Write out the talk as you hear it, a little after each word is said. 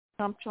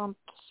Chomp chomp,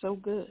 so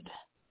good.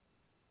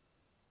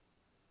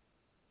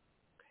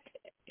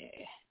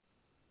 Okay.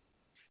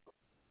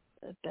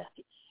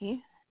 Bethy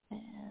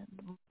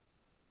and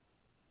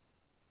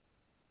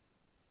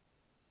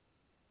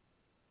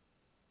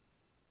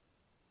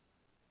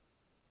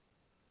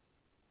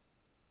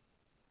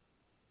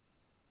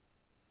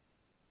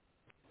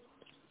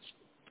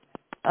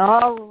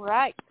all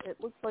right. It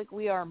looks like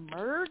we are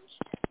merged.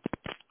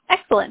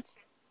 Excellent.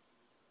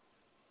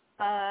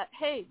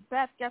 Hey,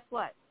 Beth, guess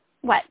what?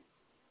 What?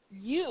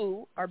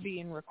 You are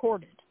being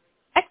recorded.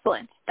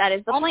 Excellent. That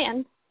is the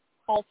plan.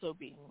 Also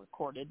being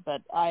recorded,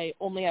 but I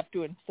only have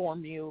to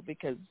inform you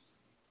because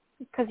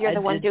you're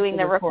the one doing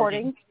the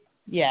recording.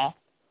 Yeah.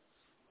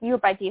 You're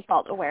by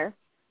default aware.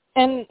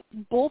 And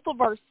both of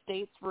our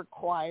states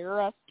require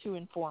us to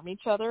inform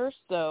each other,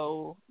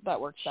 so that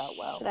works out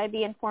well. Should I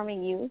be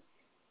informing you?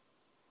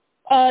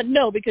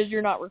 No, because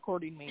you're not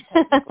recording me.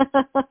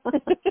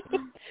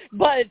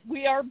 But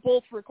we are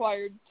both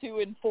required to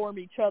inform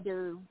each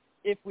other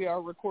if we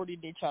are recording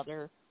each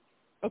other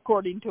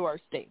according to our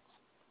states.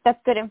 That's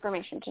good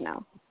information to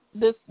know.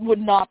 This would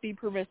not be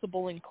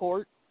permissible in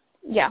court.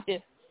 Yeah.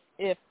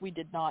 If we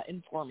did not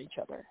inform each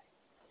other.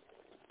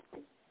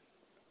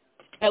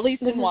 At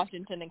least in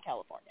Washington and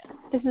California.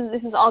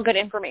 This is all good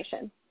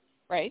information.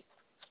 Right?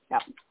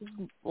 Yep.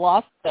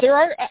 Lost. There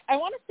are, I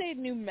want to say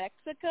New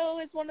Mexico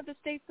is one of the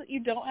states that you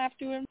don't have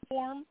to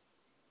inform.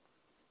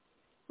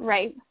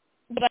 Right.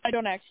 But I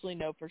don't actually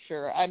know for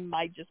sure. I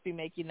might just be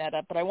making that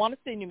up. But I want to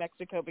say New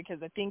Mexico because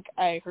I think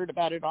I heard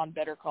about it on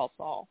Better Call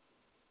Saul,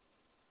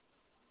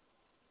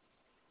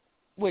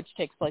 which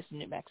takes place in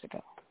New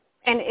Mexico.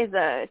 And is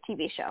a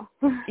TV show.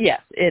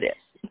 Yes, it is.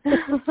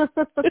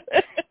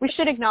 We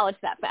should acknowledge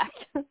that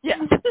fact.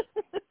 Yes.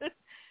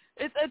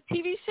 It's a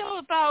TV show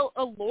about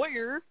a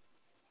lawyer.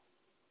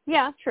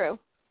 Yeah, true.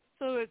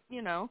 So,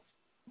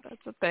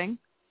 that's a thing.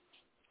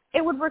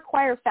 It would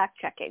require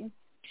fact-checking.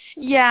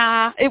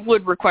 Yeah, it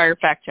would require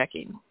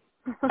fact-checking.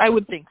 I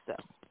would think so.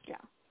 Yeah.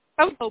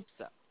 I would hope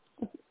so.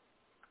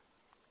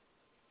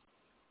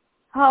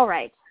 All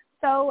right.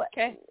 So,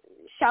 okay.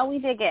 Shall we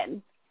dig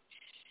in?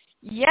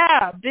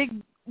 Yeah,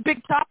 big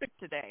topic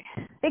today.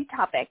 Big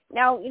topic.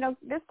 Now,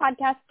 this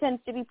podcast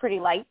tends to be pretty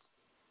light.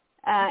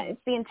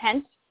 It's the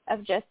intent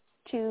of just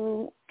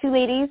two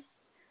ladies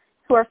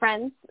who are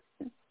friends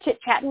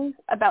chit-chatting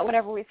about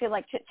whatever we feel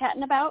like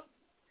chit-chatting about.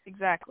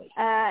 Exactly.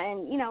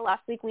 And,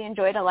 last week we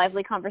enjoyed a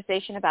lively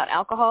conversation about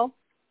alcohol.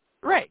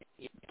 Right.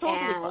 Totally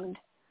and fun.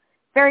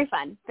 Very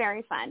fun,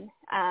 very fun.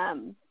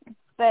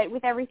 But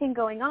with everything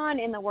going on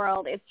in the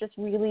world, it's just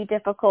really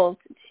difficult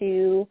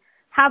to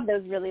have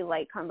those really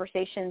light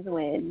conversations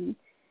when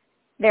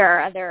there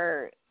are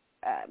other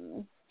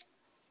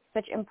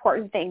such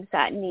important things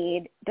that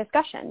need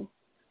discussion.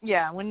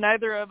 Yeah, when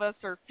neither of us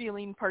are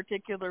feeling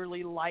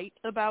particularly light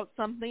about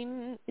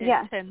something,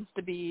 it tends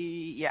to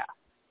be,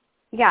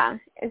 Yeah.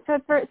 And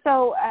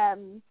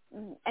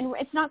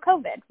it's not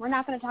COVID. We're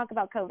not going to talk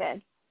about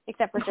COVID,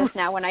 except for just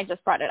now when I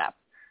just brought it up.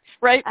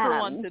 Right, for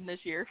once in this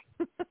year.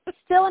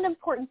 Still an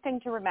important thing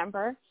to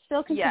remember.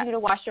 Still continue to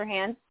wash your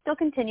hands. Still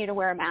continue to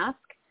wear a mask.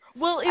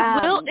 Well,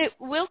 it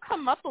will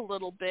come up a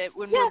little bit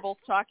when we're both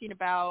talking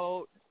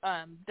about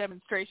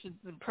demonstrations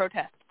and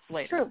protests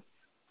later. True.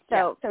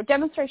 So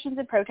demonstrations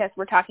and protests,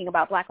 we're talking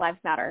about Black Lives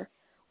Matter.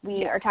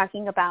 We are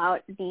talking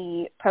about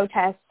the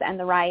protests and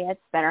the riots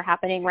that are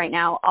happening right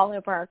now all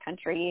over our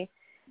country.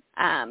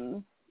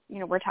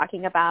 We're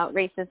talking about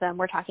racism.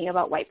 We're talking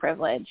about white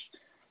privilege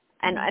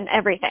and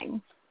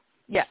everything.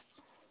 Yes.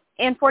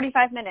 In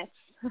 45 minutes.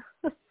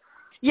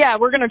 Yeah,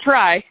 we're going to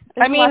try.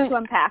 There's a lot to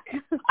unpack.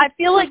 I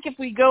feel like if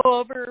we go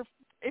over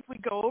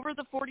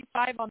the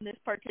 45 on this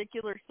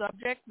particular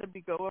subject, then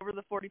we go over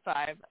the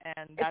 45,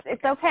 and that's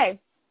it's okay.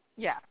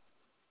 Yeah.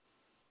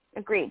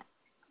 Agreed.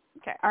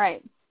 Okay. All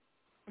right.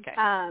 Okay.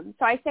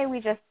 So I say we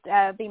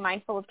just be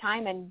mindful of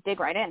time and dig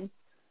right in.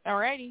 All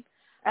righty.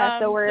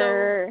 So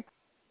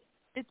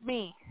it's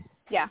me.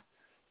 Yeah.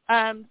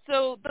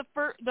 So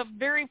the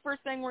very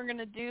first thing we're going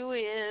to do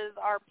is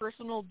our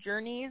personal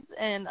journeys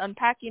and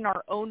unpacking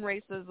our own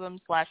racism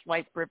 /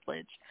 white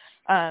privilege.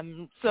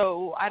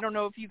 So I don't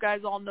know if you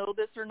guys all know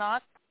this or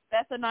not.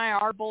 Beth and I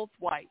are both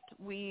white.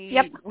 We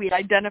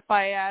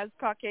identify as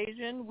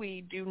Caucasian.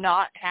 We do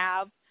not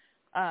have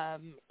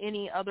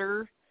any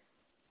other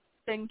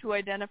thing to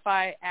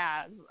identify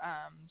as.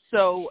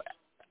 So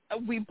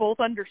we both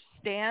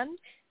understand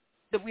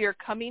that we are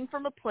coming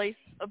from a place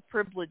of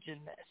privilege in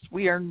this.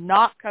 We are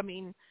not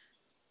coming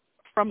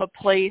from a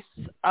place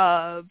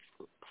of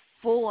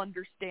full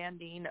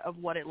understanding of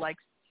what it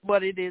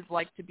is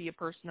like to be a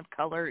person of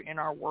color in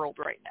our world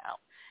right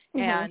now.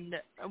 Mm-hmm.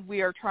 And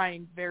we are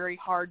trying very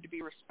hard to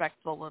be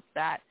respectful of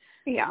that.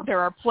 Yeah.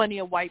 There are plenty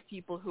of white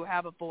people who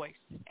have a voice,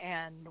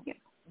 and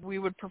we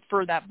would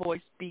prefer that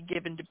voice be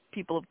given to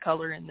people of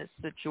color in this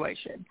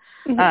situation.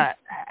 Mm-hmm.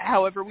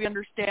 However, we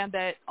understand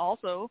that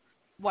also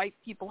white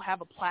people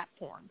have a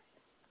platform,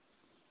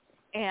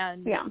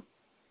 and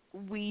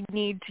we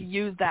need to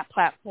use that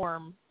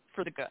platform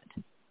for the good.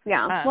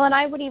 Yeah. Well, and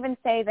I would even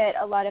say that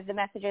a lot of the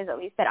messages, at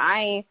least that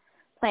I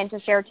plan to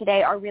share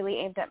today are really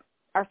aimed at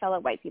our fellow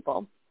white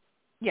people.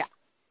 Yeah,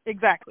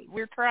 exactly.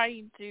 We're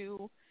trying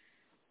to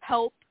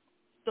help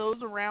those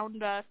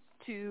around us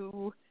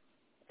to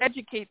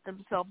educate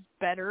themselves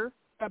better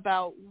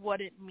about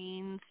what it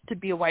means to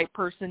be a white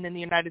person in the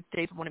United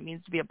States and what it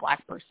means to be a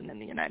black person in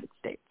the United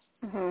States.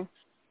 Mm-hmm.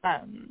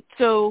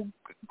 So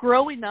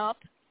growing up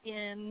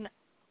in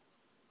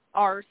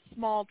our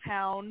small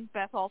town,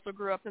 Beth also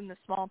grew up in this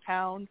small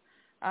town,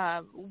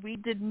 we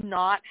did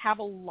not have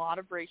a lot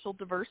of racial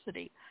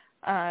diversity.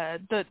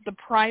 The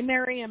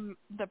primary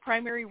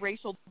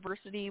racial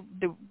diversity,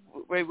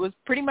 it was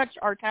pretty much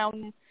our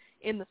town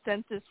in the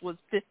census was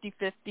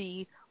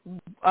 50-50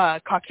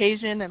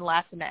 Caucasian and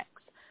Latinx.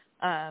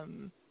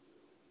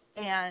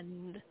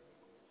 And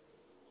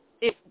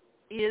it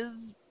is,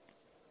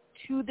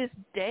 to this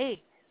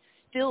day,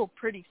 still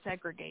pretty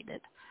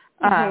segregated.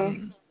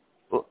 Mm-hmm.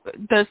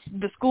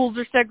 The schools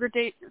are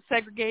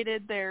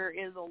segregated. There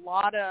is a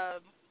lot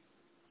of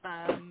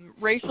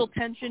racial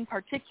tension,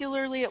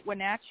 particularly at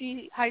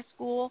Wenatchee High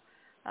School.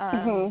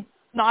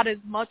 Not as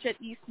much at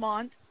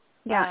Eastmont.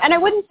 Yeah, and I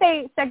wouldn't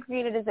say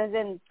segregated as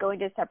in going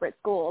to separate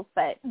schools,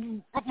 but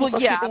people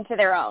keeping to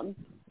their own.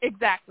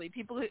 Exactly.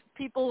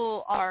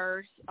 People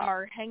are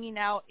hanging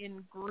out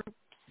in groups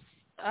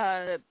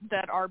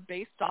that are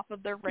based off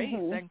of their race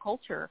and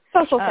culture.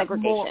 Social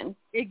segregation.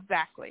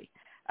 Exactly.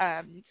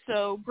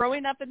 So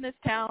growing up in this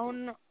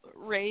town,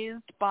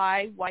 raised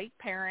by white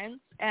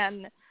parents,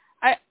 and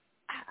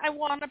I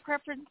want to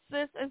preference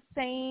this as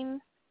saying,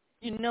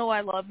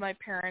 I love my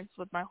parents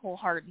with my whole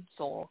heart and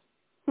soul,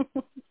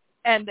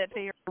 and that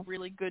they are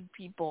really good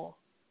people.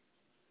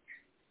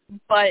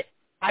 But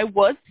I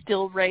was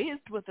still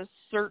raised with a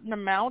certain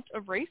amount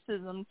of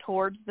racism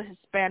towards the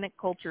Hispanic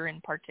culture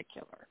in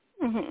particular.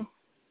 Mm-hmm.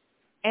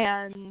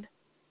 And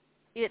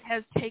it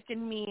has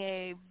taken me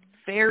a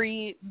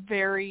very,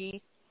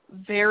 very,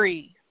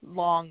 very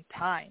long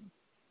time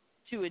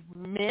to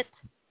admit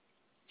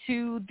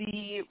to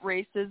the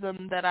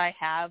racism that I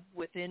have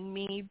within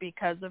me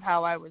because of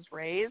how I was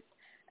raised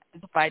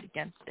and to fight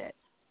against it.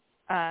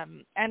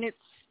 And it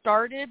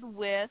started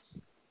with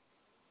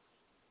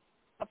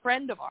a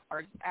friend of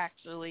ours,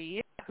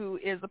 actually, who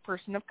is a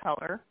person of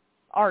color,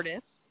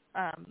 Artis.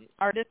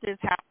 Artis is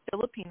half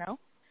Filipino.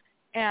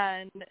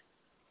 And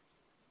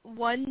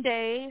one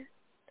day,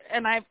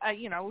 and I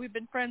we've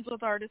been friends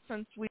with Artis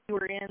since we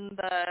were in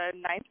the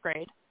 9th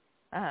grade.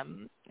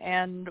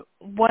 And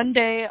one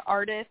day,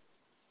 Artis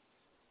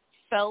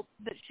felt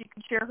that she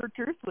could share her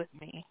truth with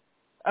me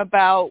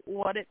about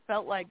what it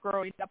felt like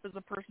growing up as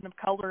a person of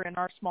color in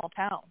our small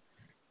town.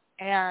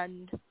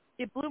 And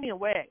it blew me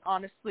away.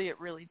 Honestly, it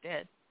really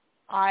did.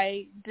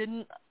 I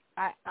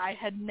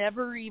had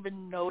never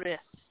even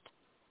noticed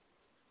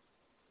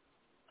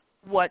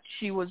what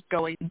she was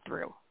going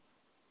through.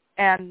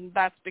 And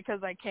that's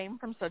because I came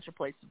from such a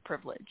place of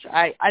privilege.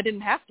 I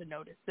didn't have to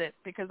notice it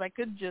because I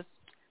could just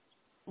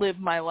live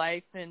my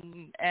life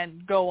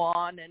and go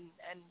on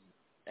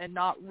and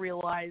not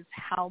realize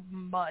how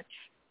much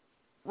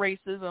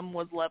racism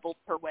was leveled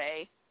her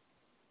way.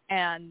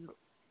 And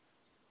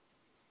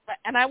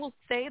I will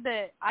say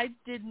that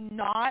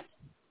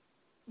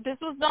this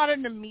was not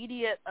an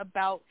immediate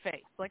about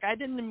face. Like, I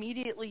didn't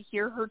immediately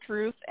hear her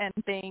truth and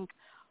think,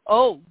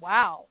 oh,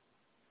 wow,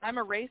 I'm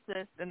a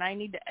racist and I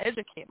need to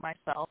educate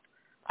myself.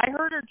 I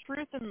heard her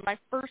truth and my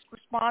first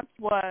response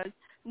was,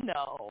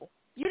 no,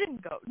 you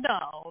didn't go,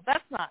 no,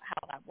 that's not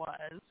how that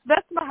was.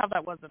 That's not how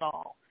that was at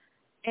all.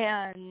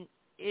 And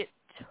it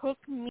took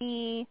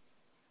me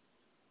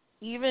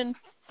even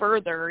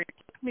further. It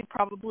took me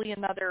probably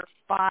another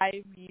 5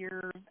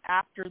 years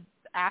after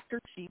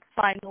she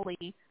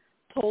finally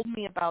told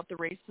me about the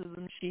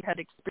racism she had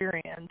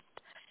experienced.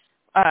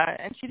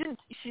 And she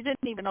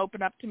didn't even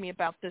open up to me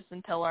about this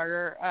until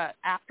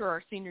after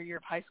our senior year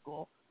of high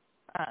school.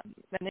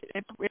 And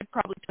it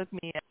probably took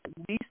me at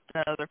least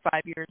another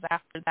 5 years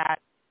after that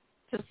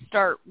to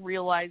start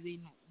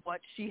realizing what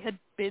she had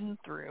been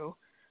through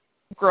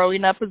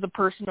growing up as a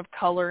person of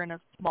color in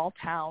a small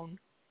town,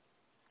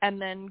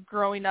 and then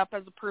growing up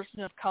as a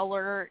person of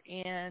color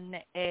in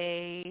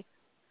the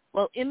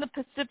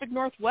Pacific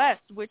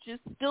Northwest, which is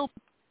still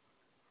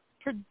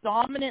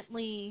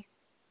predominantly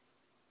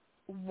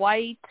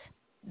white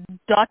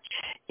Dutch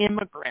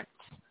immigrants.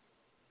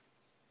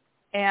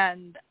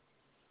 And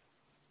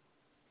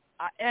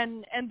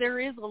there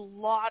is a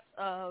lot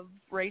of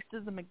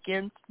racism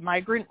against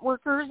migrant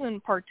workers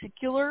in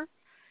particular.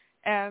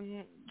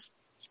 And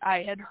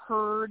I had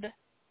heard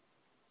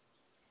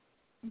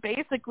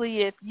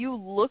basically if you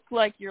look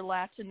like you're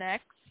Latinx,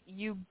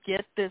 you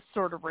get this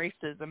sort of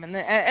racism.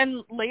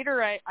 And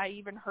later I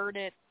even heard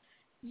it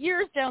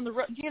years down the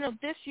road.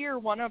 This year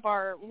one of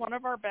our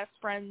best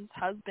friends'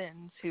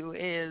 husbands, who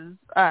is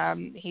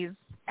he's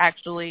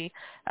actually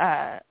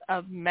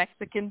of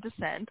Mexican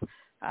descent,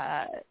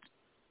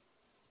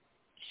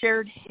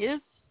 shared his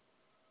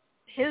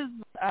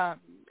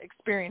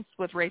experience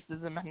with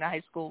racism in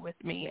high school with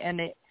me,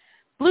 and it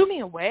blew me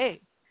away.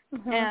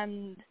 Mm-hmm.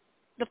 And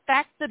the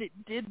fact that it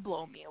did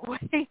blow me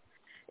away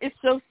it's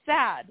so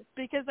sad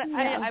because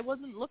Yeah. I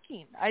wasn't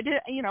looking. I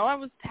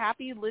was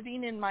happy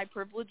living in my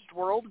privileged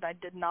world, and I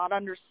did not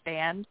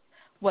understand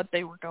what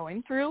they were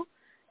going through.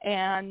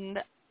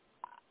 And,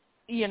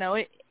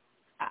 I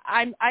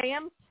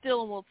am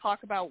still, and we'll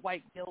talk about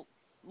white guilt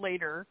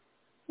later,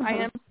 I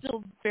am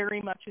still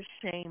very much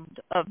ashamed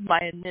of my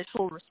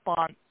initial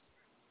response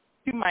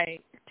to my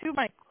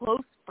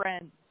close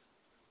friends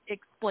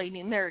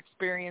explaining their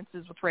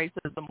experiences with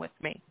racism with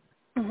me.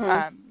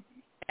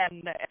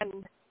 And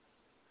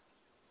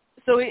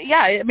so,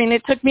 yeah, I mean,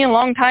 it took me a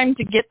long time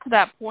to get to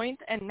that point,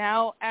 and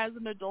now as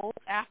an adult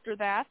after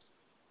that,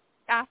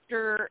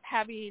 after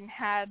having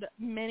had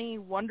many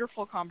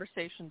wonderful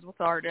conversations with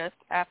artists,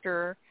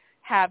 after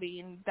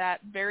having that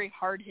very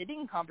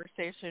hard-hitting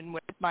conversation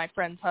with my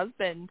friend's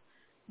husband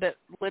that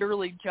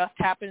literally just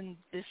happened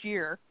this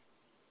year,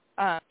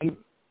 I'm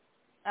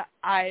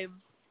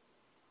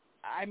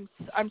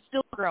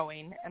still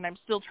growing, and I'm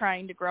still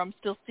trying to grow. I'm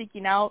still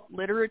seeking out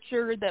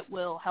literature that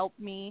will help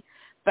me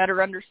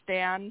better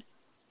understand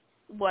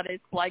what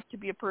it's like to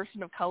be a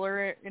person of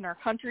color in our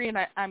country, and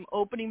I'm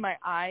opening my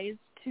eyes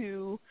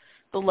to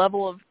the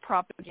level of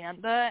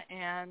propaganda,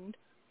 and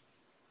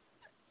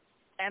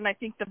I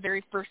think the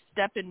very first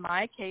step in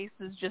my case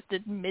is just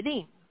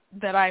admitting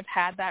that I've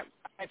had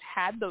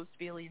those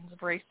feelings of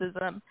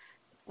racism.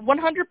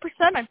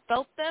 100%, I've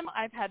felt them.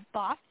 I've had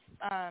thoughts.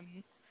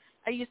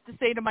 I used to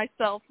say to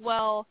myself,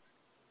 well,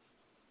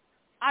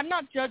 I'm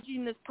not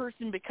judging this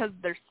person because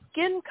of their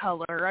skin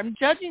color. I'm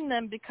judging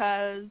them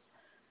because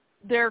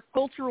their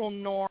cultural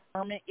norm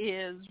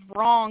is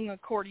wrong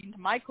according to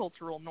my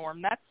cultural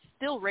norm. That's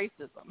still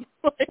racism.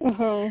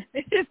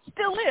 It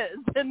still is.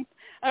 And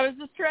I was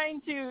just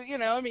trying to,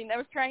 I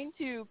was trying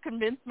to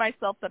convince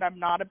myself that I'm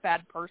not a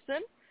bad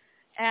person.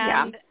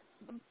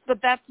 But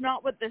that's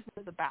not what this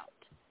is about.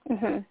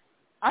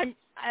 I'm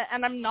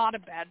not a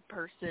bad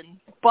person,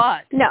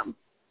 but no,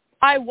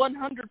 I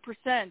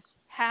 100%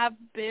 have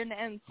been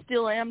and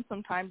still am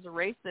sometimes a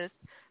racist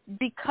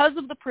because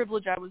of the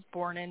privilege I was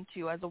born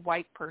into as a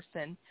white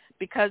person,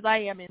 because I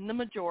am in the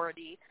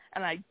majority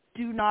and I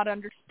do not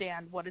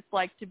understand what it's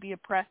like to be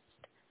oppressed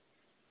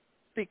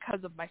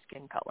because of my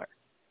skin color.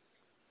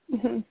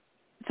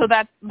 So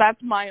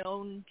that's my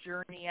own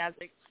journey as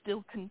it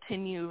still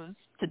continues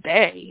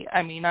today.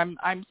 I mean,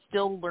 I'm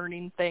still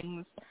learning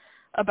things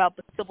about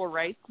the civil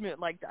rights movement.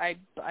 Like I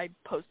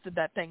posted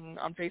that thing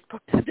on Facebook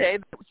today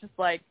that was just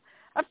like,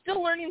 I'm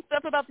still learning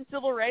stuff about the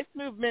civil rights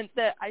movement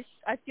that I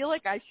feel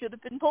like I should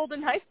have been told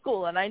in high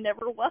school and I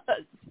never was.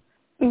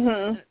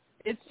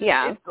 It's just,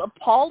 it's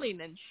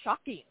appalling and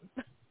shocking.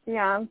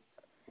 Yeah.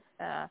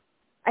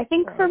 I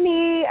think for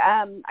me,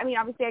 I mean,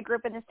 obviously I grew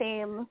up in the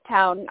same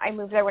town. I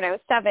moved there when I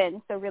was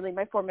 7, so really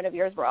my formative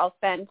years were all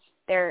spent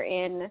there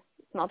in a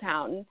small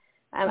town.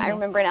 I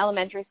remember in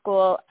elementary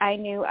school, I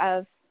knew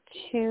of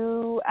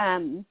 2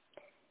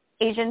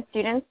 Asian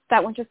students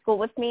that went to school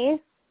with me,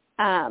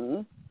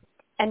 and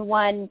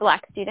 1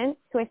 black student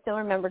who I still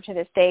remember to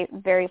this day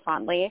very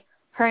fondly.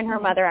 Her and her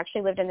mother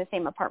actually lived in the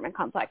same apartment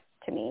complex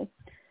to me.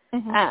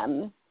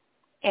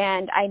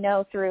 And I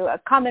know through a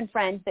common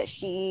friend that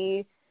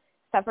she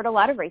suffered a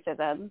lot of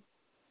racism.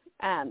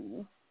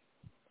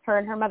 Her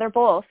and her mother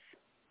both,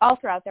 all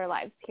throughout their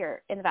lives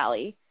here in the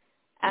Valley.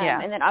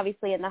 And then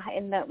obviously in the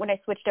when I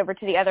switched over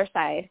to the other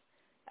side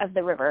of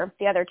the river,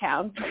 the other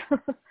town,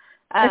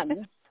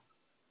 it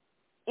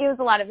was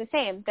a lot of the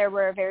same. There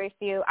were very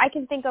few. I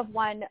can think of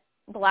 1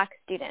 black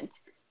student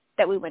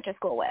that we went to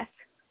school with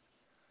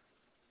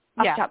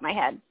off the top of my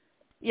head.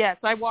 Yes,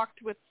 I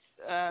walked with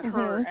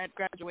her at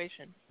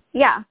graduation.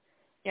 Yeah.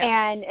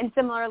 And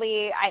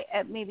similarly,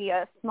 maybe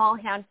a small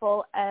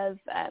handful of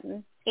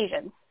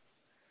Asians,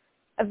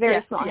 a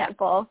very small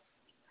handful.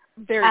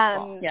 Very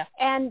small,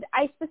 And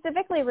I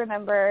specifically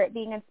remember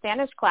being in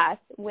Spanish class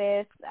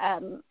with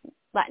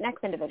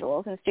Latinx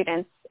individuals and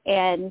students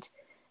and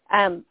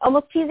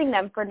almost teasing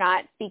them for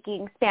not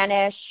speaking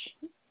Spanish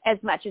as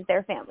much as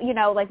their family.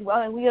 Like,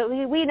 well,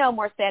 we know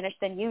more Spanish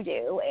than you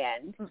do.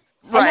 And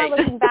now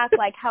looking back,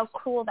 like, how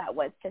cool that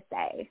was to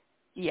say.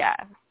 Yeah.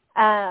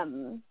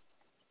 And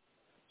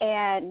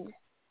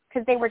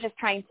because they were just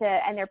trying to,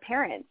 and their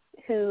parents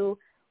who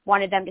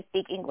wanted them to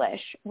speak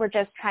English were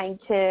just trying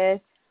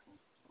to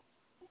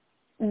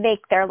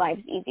make their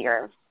lives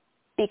easier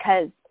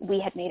because we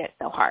had made it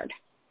so hard.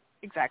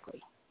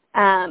 Exactly.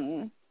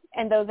 And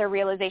those are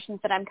realizations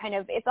that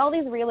it's all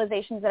these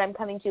realizations that I'm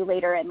coming to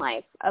later in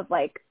life of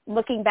like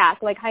looking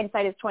back, like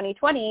hindsight is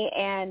 20/20,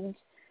 and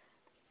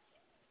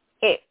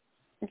it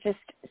just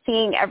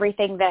seeing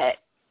everything that,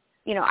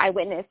 I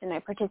witnessed and I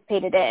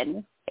participated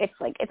in. It's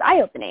like, it's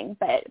eye-opening,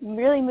 but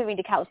really moving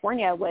to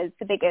California was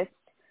the biggest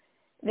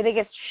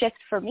shift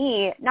for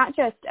me, not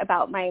just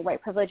about my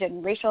white privilege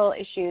and racial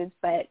issues,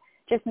 but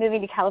just moving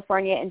to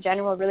California in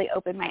general really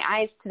opened my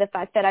eyes to the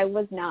fact that I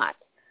was not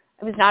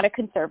a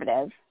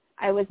conservative.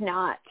 I was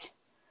not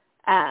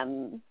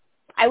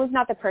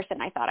the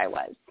person I thought I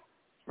was.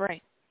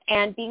 Right.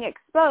 And being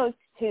exposed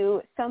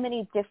to so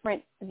many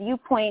different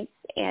viewpoints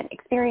and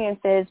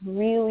experiences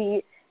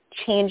really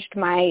changed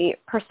my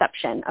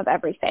perception of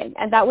everything.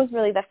 And that was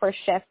really the first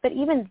shift. But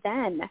even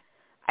then,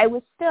 I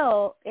was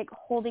still like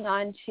holding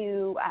on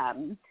to,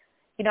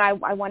 I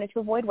wanted to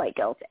avoid white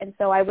guilt. And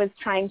so I was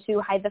trying to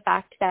hide the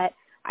fact that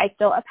I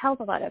still upheld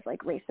a lot of like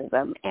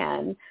racism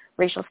and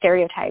racial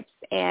stereotypes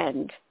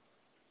and,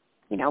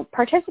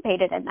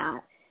 participated in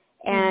that.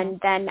 And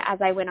then as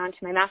I went on to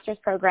my master's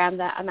program,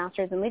 a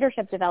master's in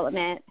leadership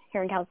development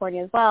here in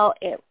California as well,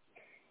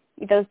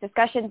 those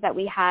discussions that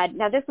we had.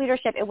 Now, this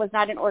leadership, it was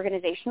not an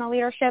organizational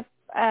leadership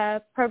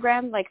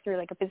program like through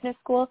like a business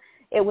school.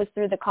 It was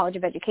through the College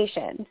of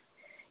Education.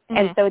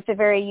 And so it's a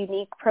very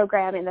unique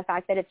program in the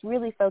fact that it's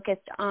really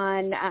focused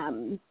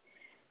on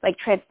like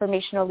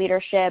transformational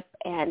leadership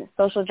and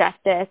social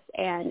justice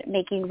and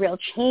making real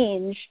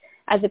change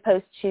as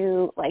opposed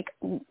to like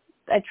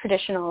a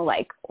traditional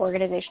like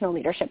organizational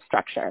leadership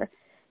structure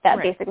that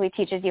basically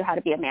teaches you how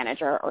to be a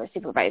manager or a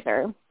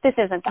supervisor. This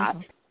isn't that.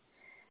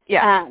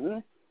 Yeah.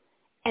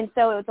 And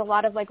so it was a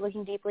lot of like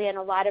looking deeply and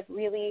a lot of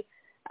really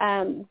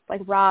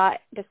like raw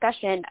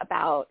discussion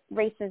about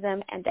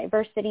racism and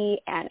diversity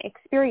and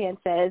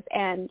experiences.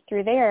 And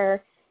through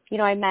there,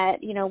 I met,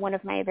 one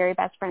of my very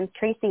best friends,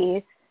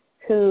 Tracy,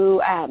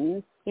 who,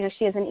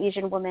 she is an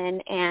Asian woman,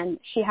 and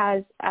she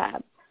has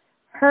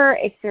her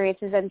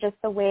experiences and just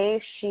the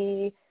way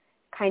she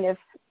kind of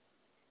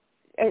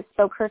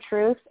spoke her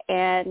truth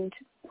and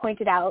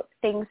pointed out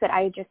things that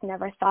I just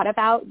never thought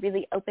about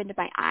really opened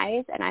my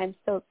eyes. And I'm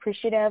so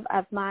appreciative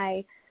of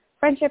my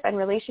friendship and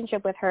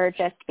relationship with her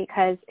just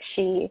because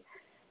she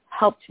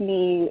helped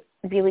me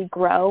really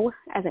grow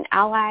as an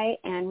ally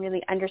and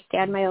really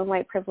understand my own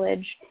white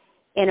privilege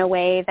in a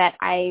way that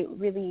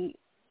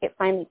it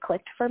finally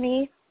clicked for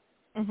me.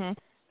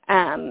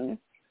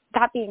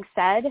 That being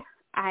said,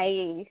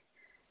 I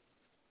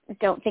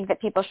don't think that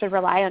people should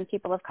rely on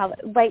people of color.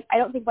 I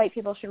don't think white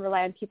people should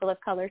rely on people of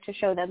color to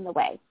show them the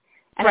way.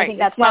 And I think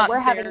that's why we're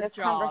having this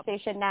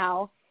conversation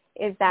now,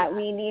 is that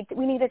we need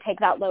to take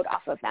that load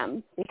off of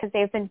them because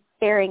they've been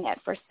bearing it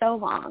for so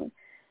long.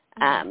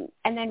 And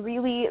then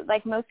really,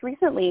 like most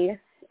recently,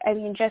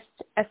 just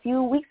a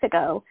few weeks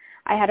ago,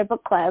 I had a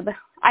book club.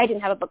 I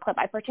didn't have a book club.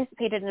 I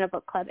participated in a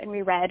book club, and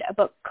we read a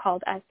book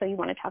called So You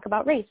Want to Talk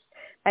About Race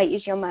by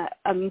Ijeoma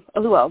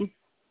Oluo,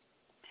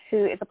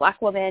 who is a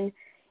Black woman.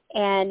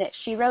 And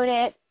she wrote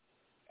it,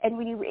 and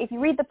if you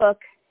read the book,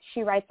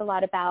 she writes a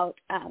lot about,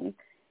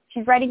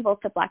 she's writing both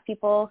to Black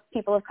people,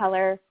 people of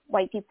color,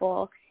 white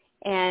people,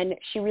 and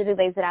she really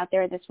lays it out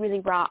there in this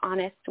really raw,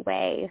 honest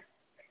way.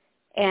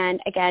 And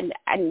again,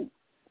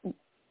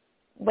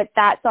 with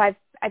that, so I've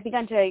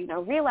begun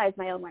to, realize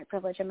my own white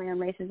privilege and my own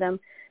racism,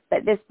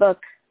 but this book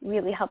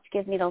really helped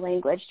give me the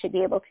language to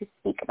be able to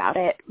speak about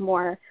it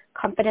more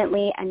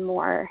confidently and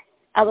more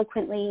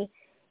eloquently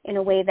in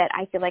a way that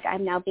I feel like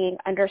I'm now being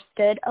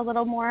understood a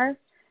little more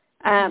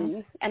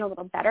and a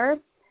little better.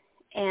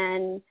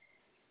 And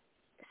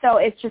so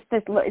it's just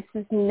this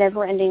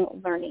never-ending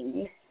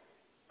learning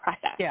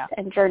process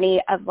and journey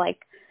of like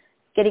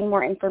getting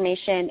more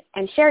information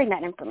and sharing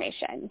that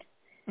information,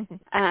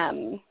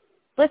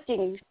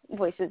 lifting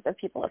voices of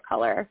people of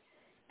color.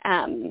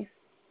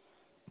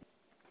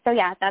 So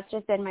yeah, that's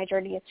just been my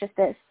journey. It's just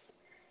this,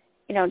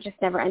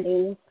 just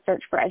never-ending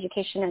search for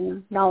education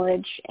and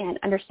knowledge and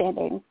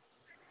understanding.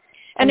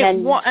 And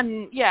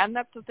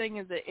that's the thing,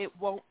 is that it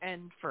won't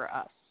end for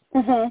us.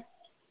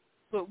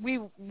 But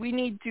we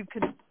need to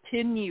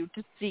continue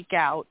to seek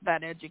out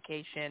that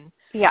education.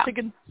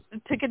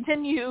 To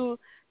continue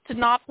to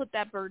not put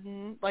that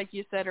burden, like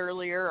you said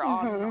earlier,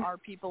 on our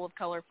people of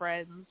color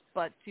friends,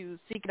 but to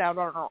seek it out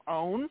on our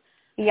own.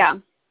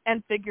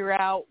 And figure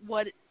out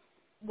what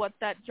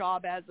that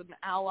job as an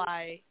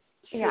ally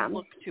should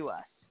look to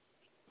us.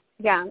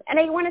 And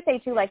I want to say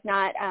too, like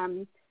not.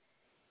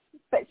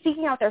 But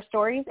seeking out their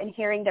stories and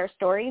hearing their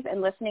stories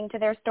and listening to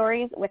their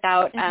stories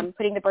without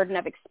putting the burden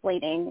of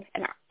explaining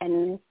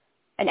and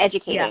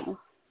educating.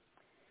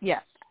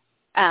 Yes.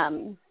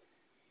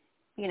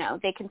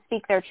 They can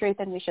speak their truth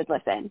and we should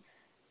listen.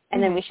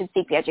 And then we should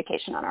seek the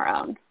education on our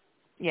own.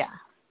 Yeah.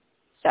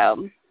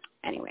 So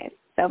anyways,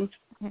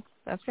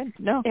 that's good.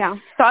 No. Yeah.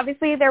 So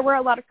obviously there were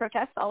a lot of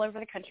protests all over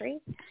the country.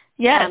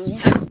 Yes.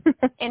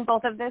 In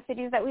both of the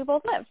cities that we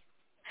both live.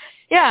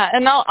 Yeah,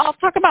 and I'll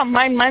talk about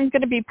mine. Mine's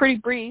going to be pretty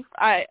brief.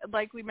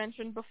 Like we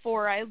mentioned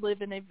before, I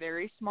live in a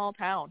very small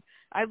town.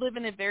 I live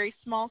in a very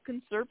small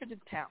conservative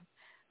town.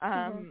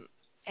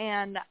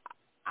 And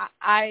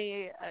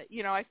I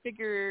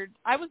figured,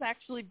 I was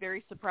actually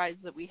very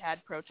surprised that we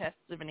had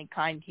protests of any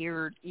kind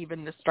here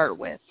even to start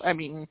with. I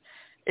mean,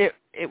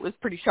 it was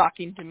pretty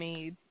shocking to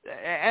me,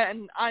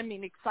 and I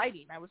mean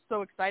exciting. I was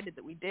so excited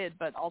that we did,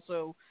 but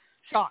also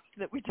shocked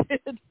that we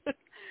did.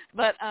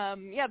 But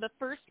the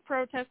first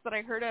protest that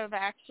I heard of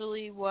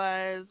actually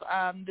was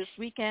this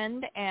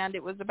weekend, and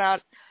it was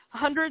about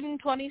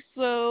 120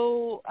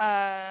 so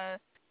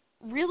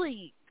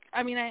really,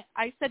 I mean,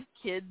 I said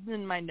kids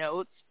in my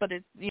notes, but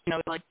it's,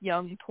 like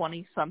young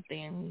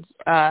 20-somethings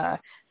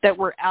that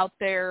were out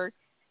there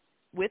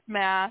with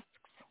masks,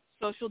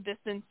 social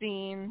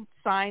distancing,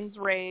 signs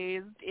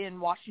raised in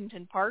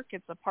Washington Park.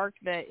 It's a park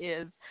that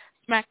is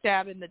smack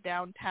dab in the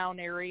downtown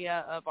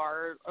area of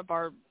our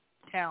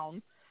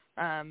town,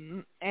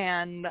 and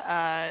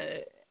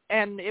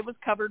it was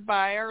covered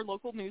by our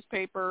local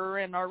newspaper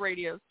and our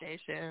radio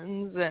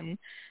stations, and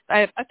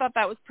I thought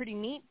that was pretty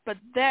neat. But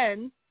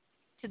then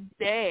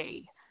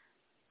today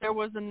there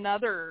was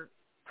another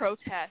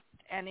protest,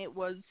 and it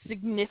was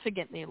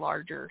significantly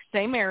larger.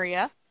 Same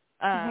area,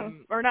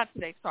 or not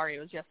today, sorry, it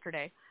was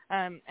yesterday.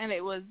 And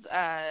it was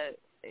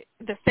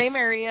the same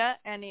area,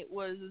 and it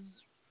was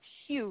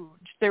huge.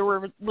 There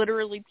were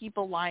literally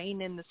people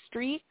lying in the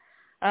street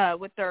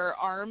with their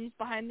arms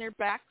behind their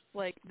backs,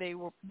 like they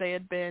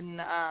had been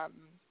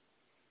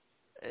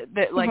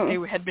they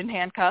had been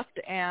handcuffed,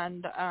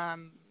 and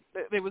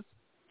there was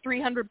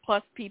 300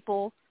 plus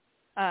people,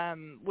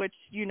 which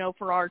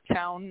for our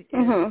town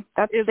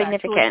that's is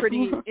significant. Actually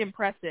pretty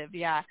impressive.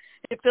 Yeah,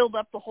 it filled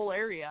up the whole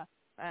area.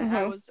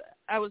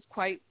 I was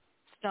quite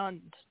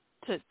stunned,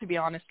 to be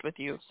honest with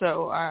you.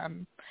 So I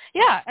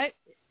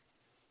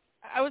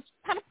was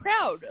kind of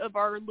proud of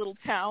our little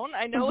town.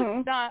 I know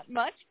it's not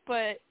much,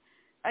 but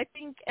I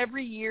think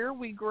every year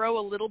we grow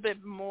a little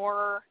bit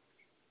more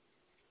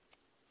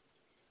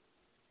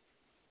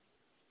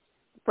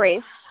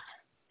brave.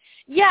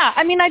 Yeah,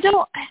 I mean,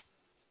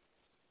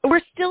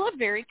 we're still a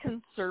very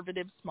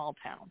conservative small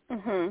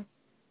town.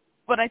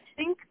 But I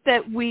think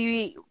that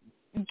we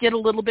get a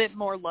little bit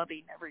more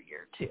loving every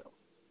year too.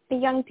 The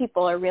young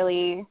people are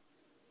really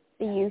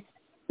the youth.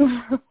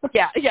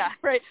 yeah,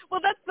 right. Well,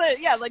 that's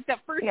that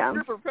first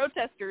group of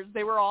protesters,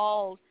 they were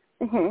all,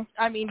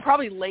 I mean,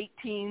 probably late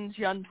teens,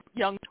 young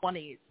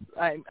 20s.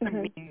 I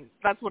mean,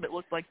 that's what it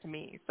looked like to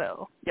me.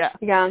 So, yeah.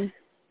 Yeah.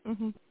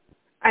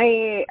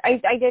 I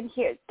did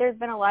hear there's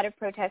been a lot of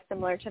protests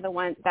similar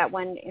to that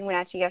one in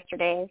Wenatchee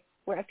yesterday,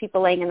 where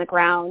people laying in the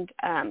ground,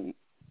 and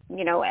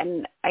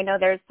I know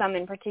there's some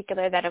in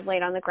particular that have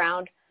laid on the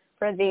ground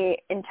for the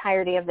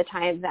entirety of the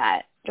time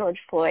that George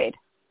Floyd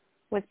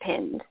was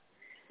pinned,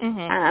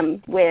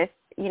 with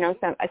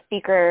a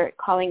speaker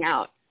calling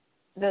out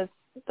those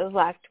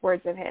last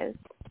words of his,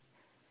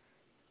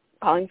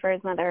 calling for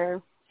his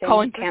mother,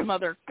 calling for his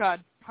mother.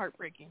 God,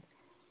 heartbreaking.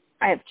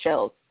 I have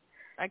chills.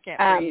 I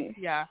can't breathe.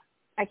 Yeah,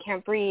 I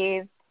can't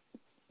breathe.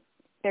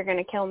 They're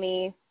gonna kill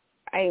me.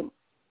 I'm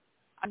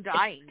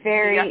dying.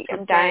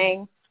 I'm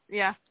dying.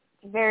 Yeah.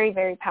 Very,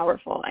 very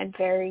powerful and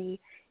very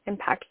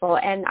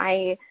impactful. And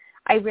I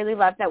really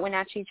love that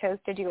Wenatchee chose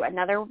to do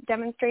another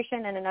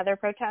demonstration and another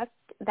protest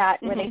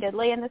where they did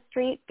lay in the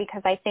street,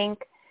 because I think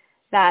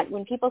that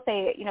when people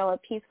say, a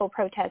peaceful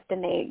protest,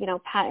 and they,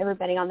 pat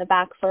everybody on the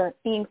back for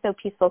being so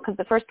peaceful, because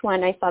the first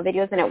one I saw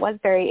videos and it was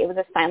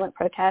a silent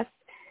protest.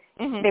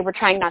 They were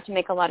trying not to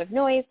make a lot of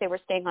noise. They were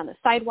staying on the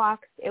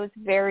sidewalks. It was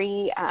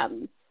very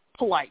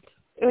polite.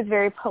 It was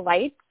very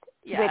polite,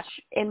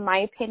 which in my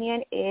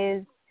opinion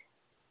is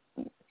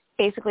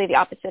basically the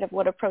opposite of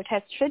what a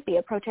protest should be.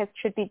 A protest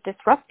should be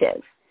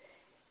disruptive.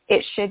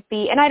 It should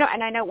be, and I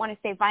don't want to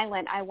say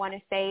violent. I want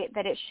to say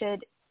that it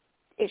should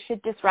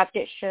disrupt.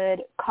 It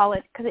should call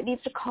it, because it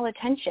needs to call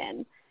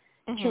attention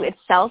to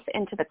itself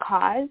and to the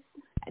cause.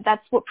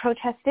 That's what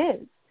protest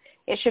is.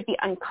 It should be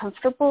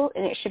uncomfortable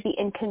and it should be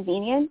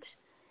inconvenient,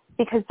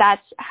 because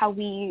that's how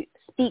we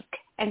speak.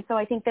 And so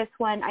I think this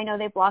one, I know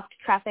they blocked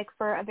traffic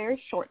for a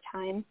very short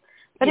time,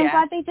 but I'm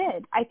glad they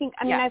did.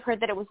 I've heard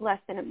that it was less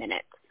than a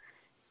minute.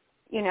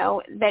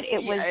 That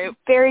it was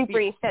very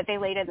brief that they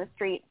laid in the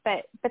street,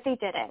 but they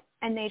did it,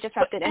 and they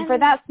disrupted. And for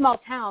that small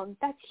town,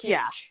 that's huge.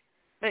 Yeah,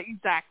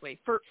 exactly.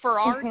 For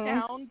our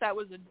town, that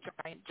was a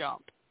giant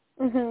jump.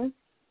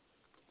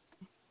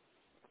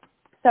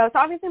 So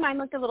obviously mine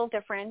looked a little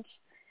different.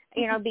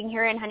 Being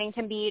here in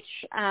Huntington Beach,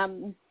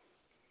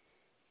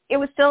 it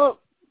was still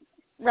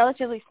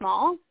relatively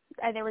small.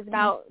 There was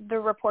about, the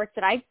reports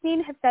that I've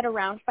seen have said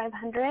around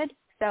 500.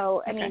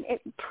 So, I mean,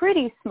 it's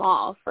pretty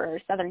small for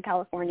Southern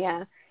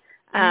California.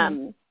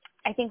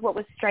 I think what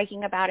was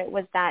striking about it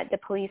was that the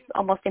police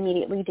almost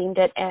immediately deemed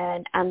it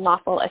an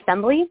unlawful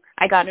assembly.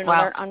 I got an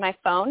alert on my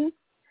phone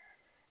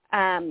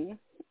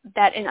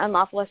that an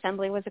unlawful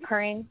assembly was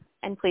occurring,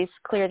 and please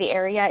clear the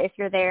area if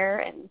you're there.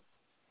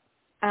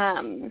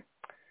 And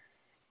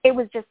it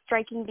was just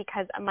striking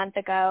because a month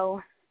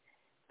ago,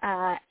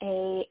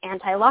 a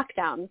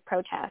anti-lockdown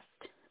protest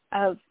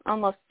of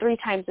almost 3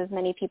 times as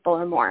many people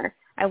or more.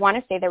 I want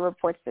to say there were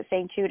reports that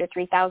saying 2,000 to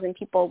 3,000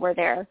 people were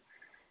there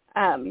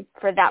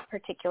for that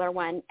particular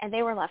one, and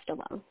they were left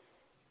alone.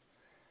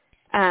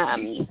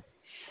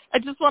 I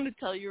just want to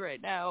tell you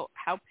right now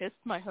how pissed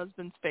my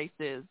husband's face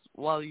is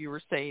while you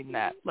were saying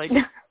that. Like,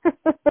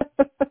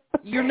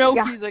 he's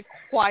a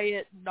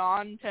quiet,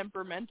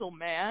 non-temperamental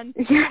man,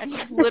 and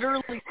he's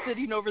literally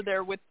sitting over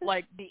there with,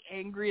 like, the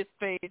angriest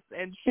face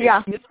and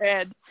shaking his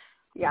head.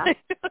 Yeah.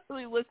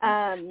 Really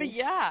listen. But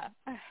yeah,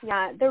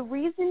 the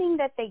reasoning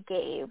that they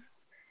gave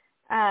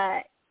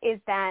is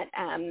that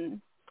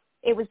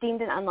it was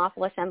deemed an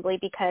unlawful assembly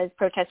because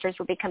protesters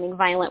were becoming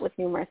violent with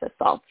numerous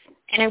assaults.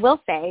 And I will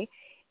say,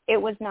 it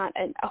was not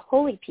a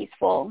wholly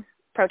peaceful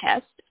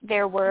protest.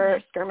 There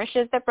were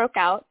skirmishes that broke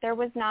out. There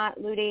was not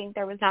looting.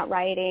 There was not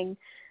rioting.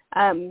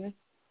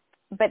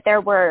 But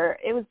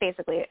it was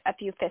basically a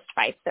few fist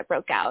fights that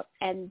broke out.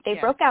 And they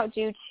broke out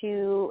due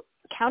to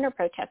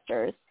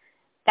counter-protesters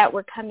that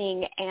were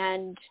coming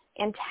and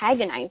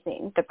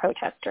antagonizing the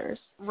protesters.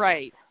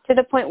 Right. To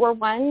the point where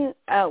one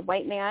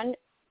white man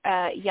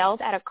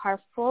yelled at a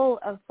car full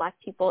of black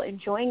people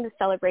enjoying the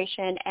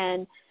celebration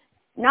and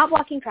not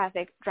blocking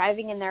traffic,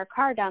 driving in their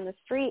car down the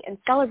street and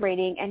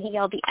celebrating, and he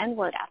yelled the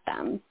N-word at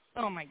them.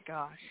 Oh, my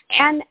gosh.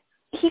 And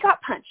he got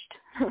punched.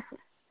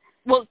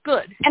 Well,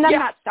 good. And I'm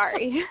not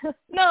sorry.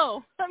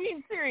 No, I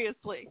mean,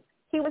 seriously.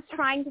 He was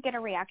trying to get a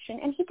reaction,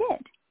 and he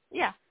did.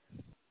 Yeah.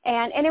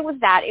 And it was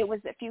that. It was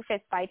a few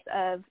fist fights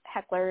of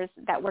hecklers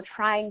that were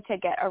trying to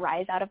get a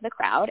rise out of the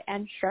crowd,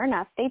 and sure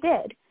enough, they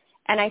did.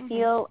 And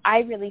I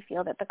really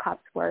feel that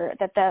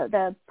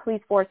the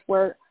police force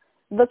were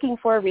looking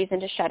for a reason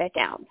to shut it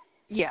down.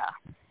 Yeah.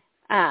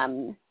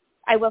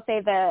 I will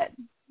say the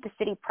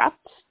city prepped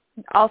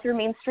all through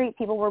Main Street.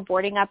 People were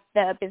boarding up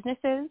the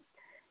businesses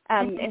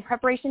in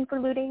preparation for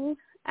looting.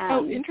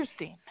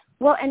 Interesting.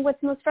 Well, and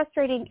what's most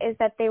frustrating is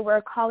that they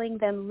were calling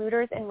them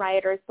looters and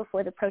rioters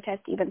before the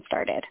protest even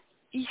started.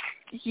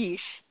 Yeesh.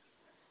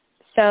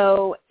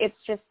 So it's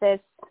just this.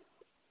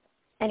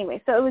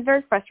 Anyway, so it was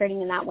very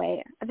frustrating in that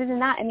way. Other than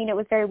that, I mean,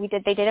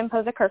 they did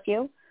impose a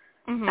curfew.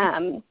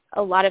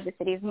 A lot of the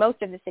cities,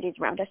 most of the cities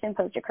around us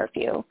imposed a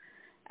curfew.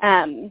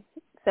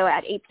 So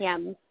at 8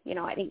 p.m.,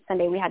 I think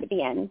Sunday we had to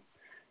be in.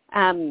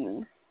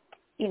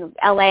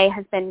 LA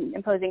has been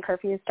imposing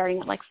curfews starting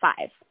at like 5.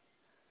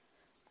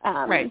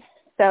 Right.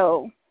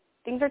 So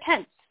things are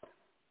tense.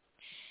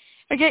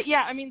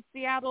 I mean,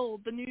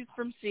 Seattle, the news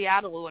from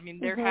Seattle, I mean,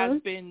 there has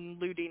been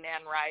looting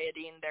and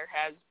rioting. There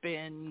has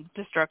been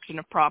destruction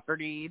of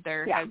property.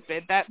 There has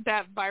been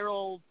that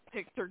viral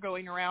picture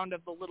going around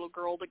of the little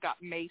girl that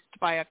got maced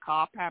by a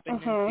cop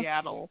happened in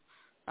Seattle.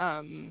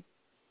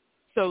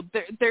 So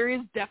there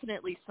is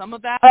definitely some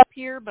of that up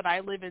here, but I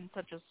live in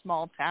such a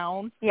small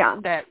town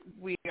that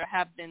we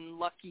have been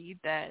lucky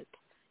that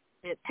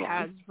it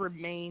has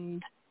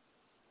remained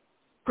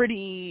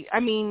pretty. I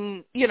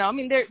mean,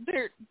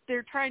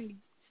 they're trying.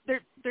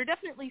 They're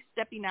definitely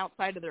stepping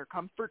outside of their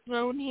comfort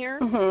zone here,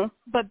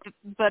 but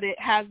it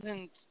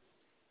hasn't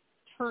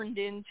turned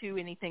into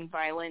anything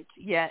violent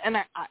yet. And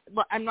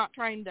I'm not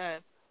trying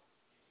to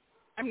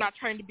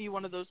be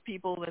one of those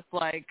people that's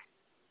like,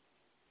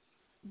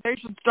 they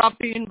should stop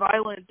being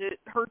violent. It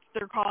hurts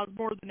their cause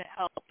more than it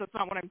helps. That's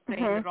not what I'm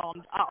saying at all.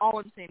 All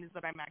I'm saying is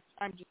that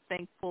I'm just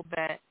thankful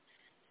that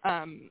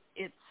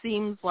it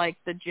seems like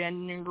the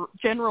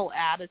general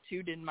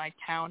attitude in my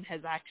town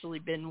has actually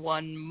been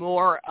one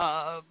more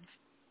of,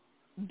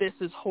 this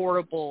is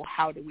horrible,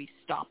 how do we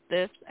stop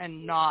this,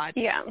 and not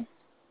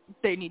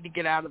they need to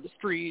get out of the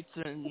streets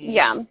and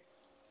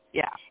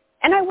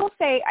And I will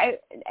say, I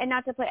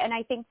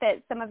think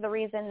that some of the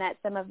reason that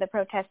some of the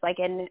protests, like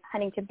in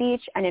Huntington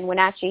Beach and in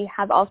Wenatchee,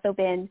 have also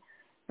been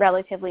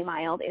relatively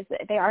mild is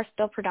that they are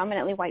still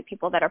predominantly white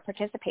people that are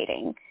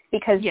participating,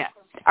 because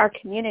our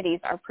communities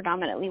are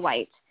predominantly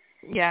white.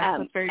 Yeah,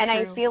 that's very and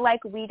true. I feel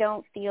like we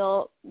don't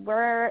feel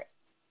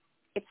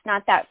it's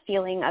not that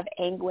feeling of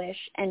anguish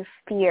and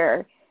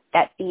fear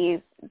that these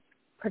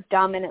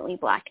predominantly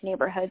black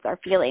neighborhoods are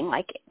feeling,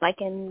 like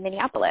in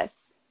Minneapolis.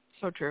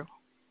 So true.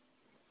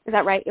 Is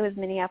that right? It was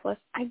Minneapolis.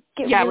 I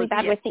get really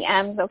bad with the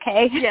M's,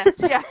 okay?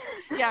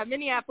 Yeah.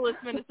 Minneapolis,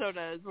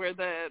 Minnesota is where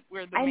the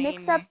I main. I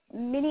mixed up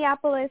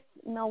Minneapolis,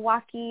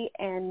 Milwaukee,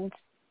 and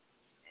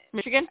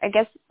Michigan. I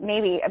guess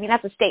maybe. I mean,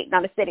 that's a state,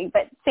 not a city,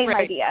 but same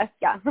idea.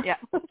 Yeah. Yeah.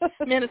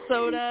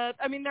 Minnesota.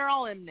 I mean, they're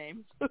all M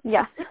names.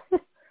 Yeah.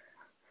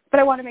 But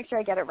I want to make sure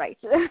I get it right.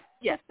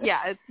 Yeah,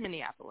 it's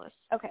Minneapolis.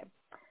 Okay.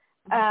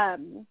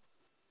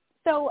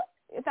 So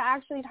if I'm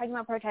actually talking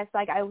about protests,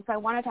 I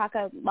want to talk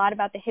a lot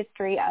about the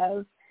history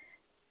of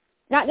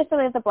not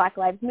necessarily of the Black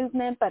Lives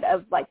Movement, but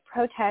of like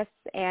protests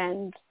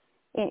and,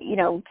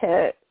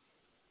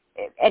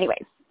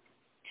 anyways.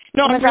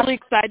 No, I'm really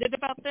excited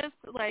about this.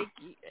 Like,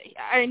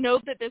 I know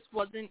that this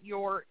wasn't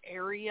your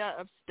area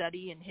of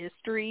study in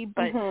history,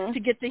 but to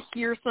get to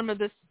hear some of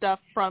this stuff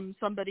from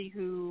somebody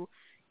who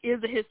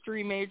is a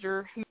history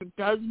major, who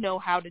does know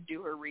how to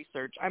do her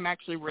research, I'm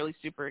actually really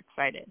super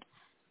excited.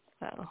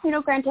 So.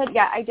 Granted,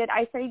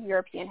 I studied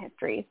European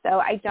history, so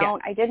I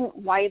didn't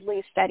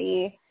widely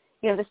study,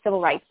 the civil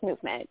rights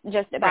movement,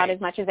 just about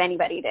as much as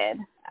anybody did.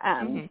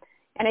 And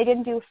I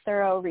didn't do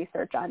thorough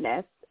research on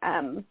this.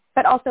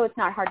 But also it's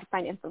not hard to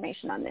find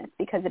information on this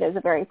because it is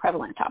a very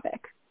prevalent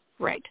topic.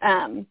 Right.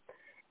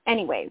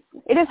 Anyways,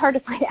 it is hard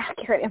to find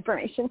accurate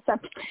information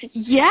sometimes.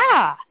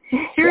 Yeah.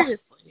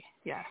 Seriously.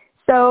 Yeah.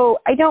 So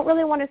I don't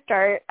really want to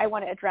start. I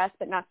want to address,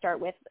 but not start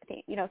with,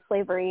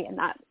 slavery, and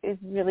that is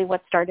really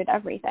what started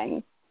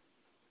everything.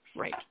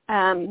 Right.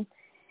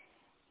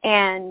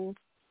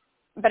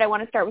 But I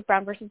want to start with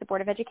Brown versus the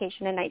Board of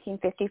Education in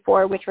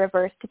 1954, which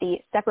reversed the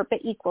separate but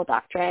equal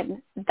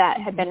doctrine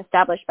that had been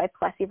established by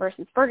Plessy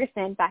versus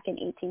Ferguson back in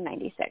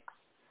 1896.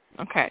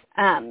 Okay.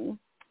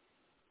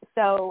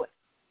 So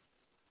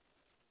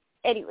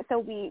anyway, so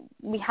we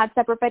had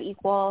separate but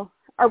equal,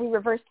 or we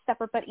reversed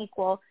separate but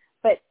equal,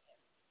 but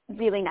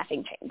really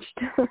nothing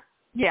changed.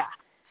 Yeah.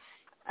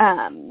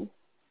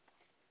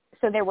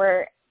 So there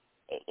were,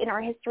 in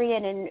our history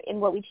and in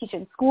what we teach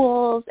in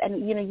schools,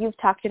 and, you know, you've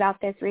talked about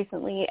this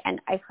recently,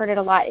 and I've heard it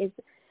a lot, is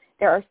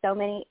there are so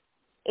many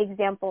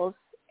examples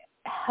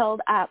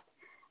held up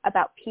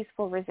about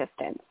peaceful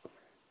resistance.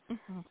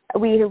 Mm-hmm.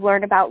 We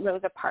learned about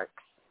Rosa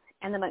Parks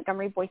and the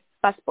Montgomery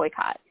bus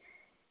boycott.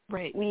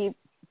 Right. We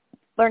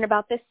learned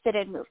about the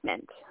sit-in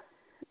movement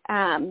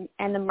and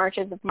the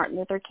marches of Martin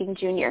Luther King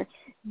Jr.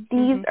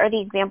 These are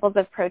the examples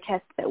of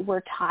protests that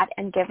we're taught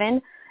and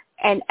given,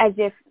 and as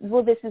if,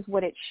 well, this is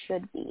what it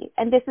should be,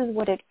 and this is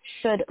what it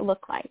should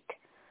look like.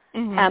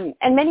 And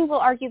many will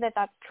argue that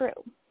that's true.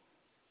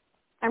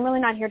 I'm really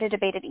not here to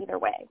debate it either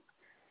way.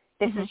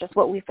 This is just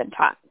what we've been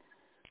taught.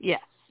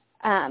 Yes.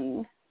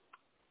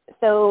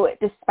 So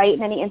despite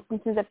many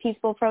instances of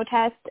peaceful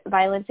protest,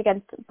 violence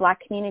against Black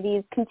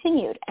communities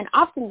continued and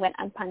often went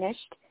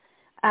unpunished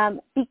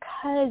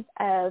because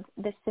of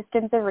the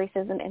systems of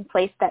racism in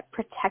place that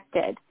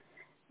protected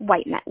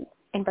white men,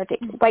 in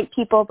particular, white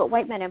people, but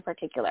white men in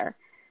particular,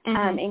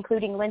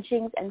 including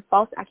lynchings and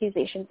false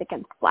accusations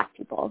against Black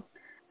people.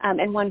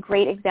 And one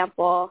great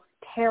example,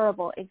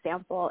 terrible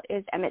example,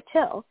 is Emmett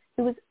Till,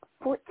 who was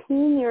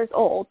 14 years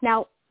old.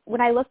 Now, when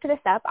I looked this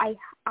up,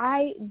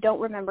 I don't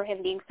remember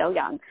him being so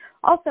young.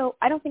 Also,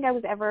 I don't think I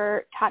was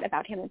ever taught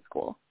about him in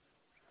school.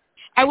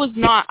 I was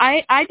not.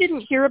 I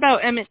didn't hear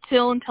about Emmett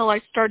Till until I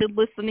started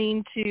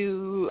listening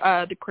to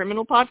the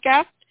Criminal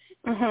podcast,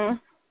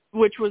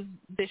 which was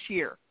this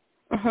year.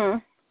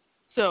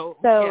 So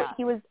yeah.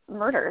 He was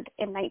murdered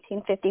in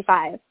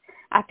 1955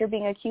 after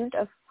being accused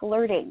of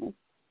flirting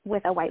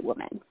with a white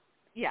woman.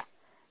 Yeah.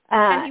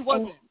 And he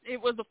wasn't. It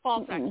was a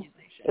false accusation.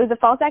 It was a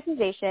false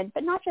accusation,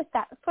 but not just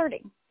that,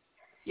 flirting.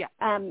 Yeah.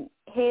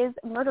 His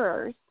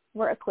murderers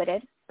were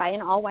acquitted by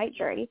an all-white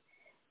jury,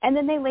 and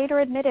then they later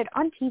admitted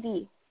on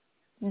TV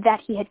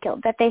that they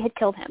had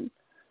killed him.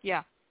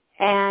 Yeah.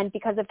 And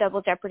because of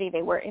double jeopardy,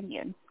 they were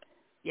immune.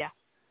 Yeah.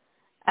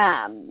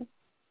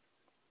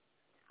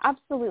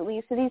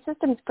 Absolutely. So these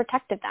systems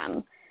protected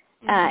them.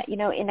 You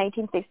know, in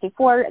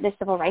 1964, the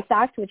Civil Rights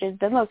Act, which is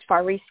the most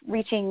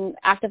far-reaching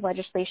act of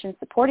legislation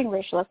supporting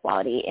racial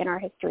equality in our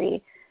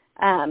history,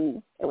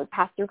 it was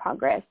passed through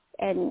Congress.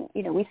 And,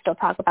 you know, we still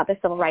talk about the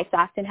Civil Rights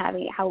Act and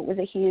how it was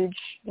a huge,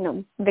 you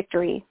know,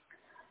 victory.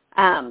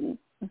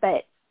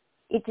 But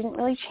it didn't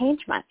really change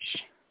much.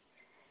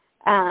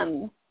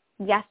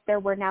 Yes, there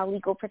were now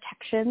legal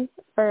protections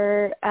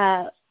for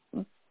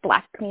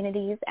Black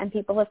communities and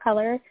people of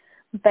color,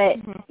 but,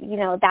 you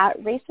know, that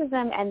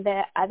racism and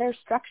the other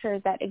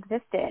structures that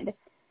existed,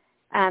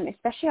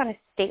 especially on a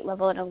state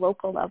level and a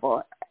local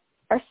level,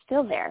 are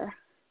still there.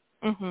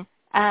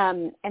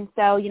 And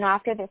so, you know,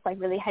 after this, like,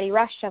 really heady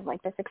rush of,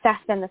 like, the success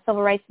and the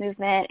Civil Rights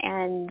Movement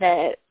and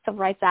the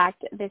Civil Rights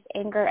Act, this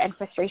anger and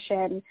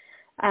frustration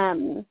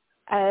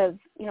of,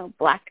 you know,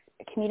 Black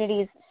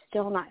communities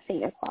still not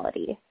seeing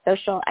equality,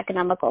 social,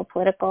 economical,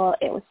 political,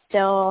 it was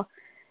still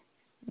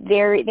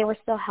they were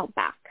still held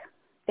back.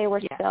 They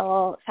were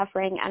still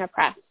suffering and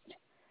oppressed.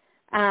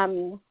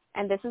 And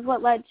this is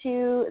what led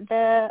to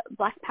the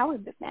Black Power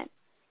movement.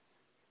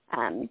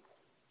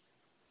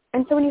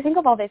 And so when you think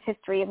of all this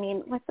history, I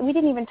mean, we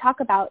didn't even talk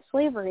about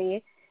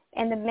slavery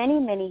in the many,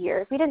 many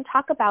years. We didn't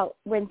talk about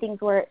when things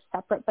were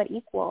separate but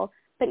equal,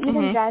 but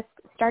even just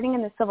starting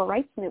in the Civil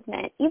Rights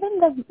Movement,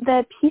 even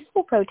the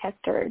peaceful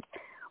protesters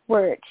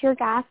were tear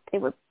gassed, they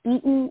were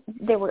beaten,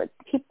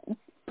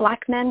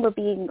 Black men were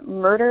being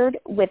murdered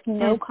with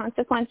no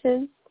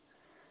consequences.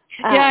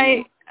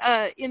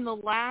 In the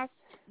last,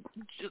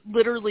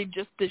 literally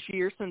just this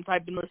year since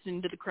I've been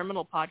listening to the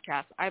Criminal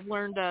podcast, I've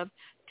learned of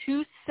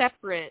two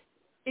separate,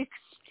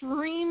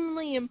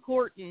 extremely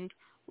important,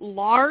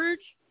 large,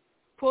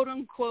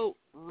 quote-unquote,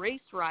 race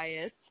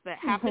riots that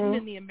happened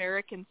in the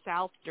American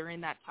South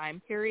during that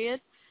time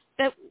period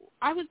that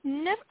I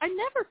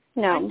never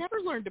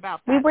learned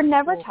about that. We were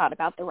never taught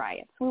about the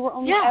riots. We were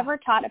only ever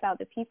taught about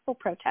the peaceful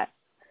protests.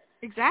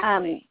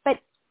 Exactly.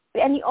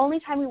 And the only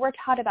time we were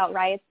taught about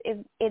riots is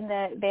in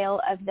the veil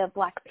of the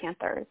Black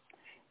Panthers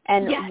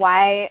and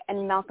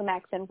and Malcolm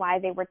X and why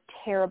they were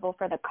terrible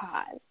for the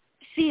cause.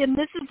 See, and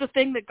this is the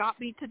thing that got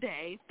me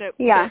today that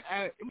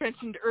I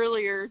mentioned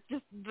earlier,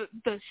 just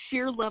the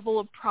sheer level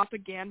of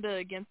propaganda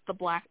against the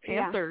Black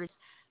Panthers.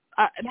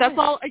 That's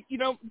all, you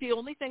know, the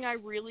only thing I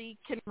really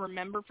can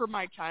remember from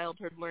my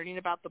childhood learning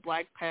about the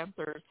Black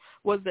Panthers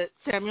was that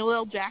Samuel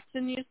L.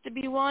 Jackson used to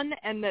be one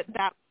and that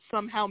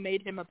somehow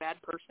made him a bad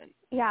person.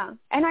 Yeah,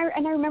 and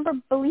I remember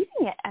believing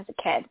it as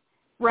a kid.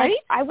 Right? Like,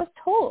 I was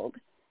told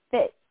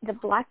that the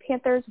Black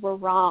Panthers were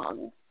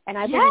wrong, and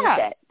I believed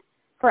it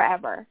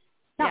forever.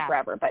 Not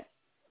forever, but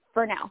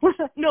for now.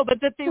 No,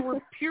 but that they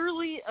were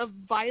purely a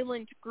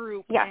violent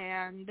group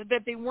and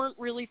that they weren't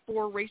really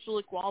for racial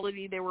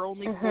equality. They were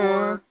only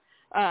for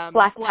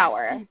Black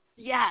power.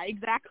 Yeah,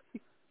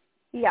 exactly.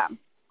 Yeah.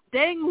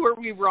 Dang, were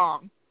we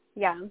wrong.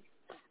 Yeah.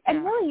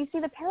 And really, you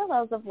see the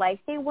parallels of life.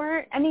 They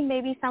weren't, I mean,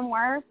 maybe some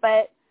were,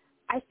 but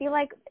I feel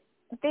like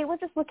they were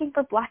just looking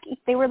for Black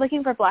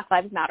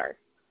Lives Matter.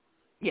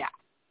 Yeah.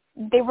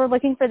 They were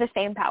looking for the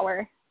same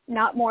power,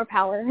 not more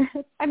power.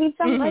 I mean,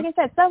 like I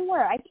said, some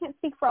were. I can't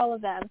speak for all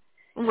of them.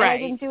 Right.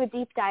 And I didn't do a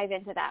deep dive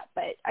into that,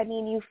 but I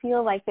mean, you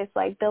feel like this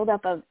like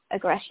buildup of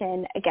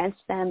aggression against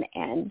them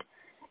and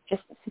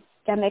just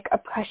systemic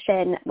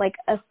oppression. Like,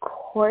 of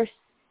course,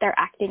 they're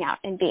acting out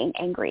and being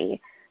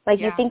angry. Like,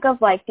 you think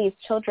of like these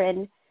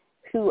children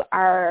who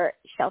are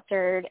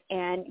sheltered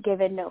and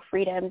given no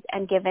freedoms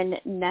and given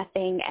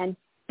nothing and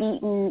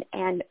beaten,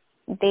 and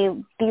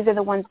these are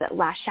the ones that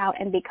lash out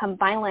and become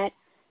violent.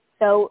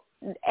 So,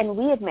 and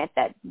we admit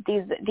that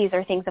these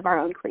are things of our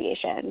own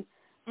creation,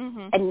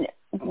 and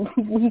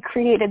we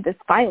created this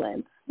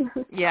violence.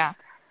 Yeah.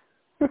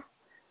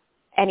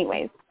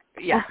 Anyways.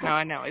 Yeah. No,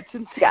 I know, it's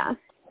insane. Yeah.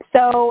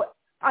 So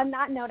on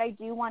that note, I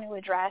do want to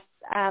address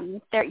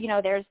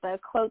there's the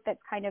quote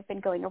that's kind of been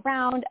going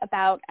around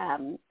about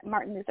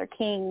Martin Luther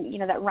King,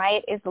 that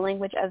riot is the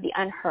language of the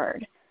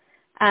unheard.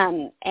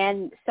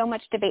 And so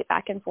much debate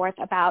back and forth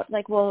about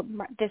like, well,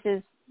 this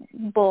is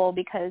bull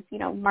because,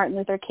 Martin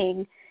Luther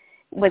King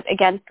was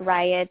against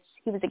riots.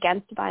 He was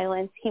against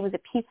violence. He was a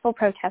peaceful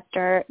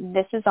protester.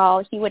 This is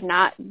all. He would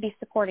not be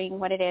supporting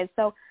what it is.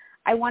 So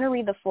I want to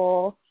read the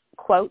full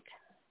quote.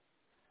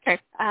 Okay.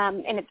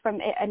 And it's from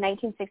a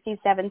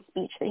 1967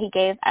 speech that he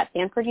gave at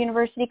Stanford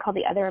University called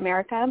The Other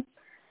America.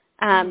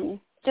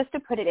 Just to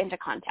put it into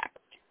context.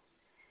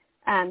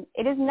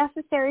 It is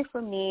necessary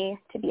for me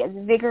to be as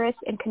vigorous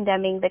in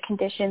condemning the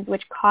conditions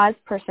which cause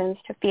persons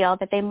to feel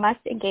that they must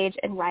engage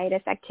in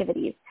riotous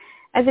activities,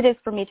 as it is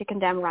for me to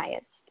condemn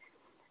riots.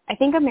 I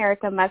think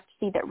America must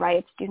see that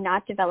riots do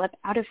not develop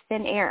out of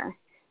thin air.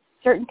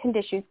 Certain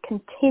conditions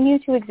continue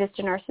to exist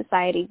in our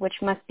society which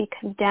must be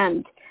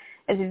condemned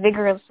as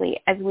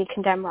vigorously as we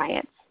condemn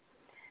riots.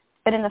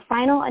 But in the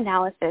final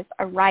analysis,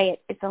 a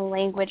riot is the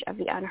language of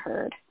the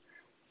unheard.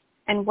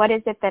 And what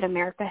is it that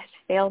America has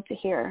failed to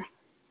hear?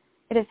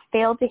 It has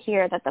failed to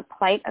hear that the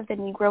plight of the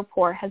Negro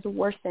poor has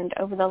worsened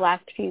over the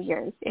last few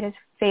years. It has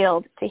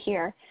failed to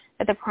hear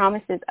that the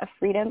promises of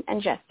freedom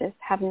and justice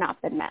have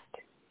not been met.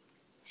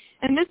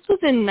 And this was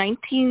in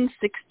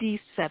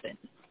 1967.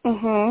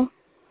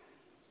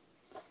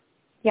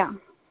 Yeah.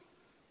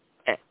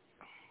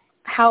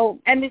 How...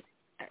 And it's...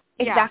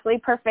 Exactly,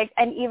 perfect.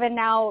 And even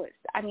now,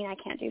 I mean, I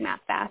can't do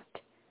math fast.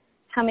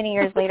 How many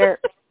years later,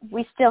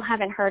 we still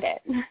haven't heard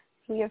it.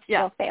 We have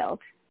still failed.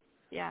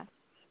 Yeah.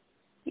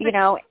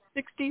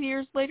 60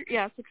 years later?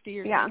 Yeah, 60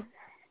 years Yeah. later.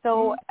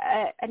 So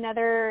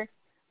another,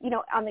 in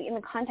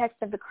the context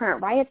of the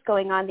current riots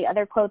going on, the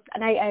other quotes,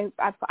 and I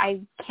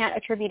can't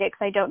attribute it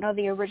because I don't know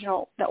the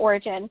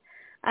origin,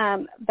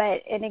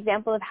 but an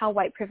example of how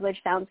white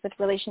privilege sounds with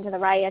relation to the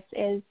riots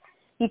is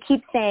you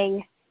keep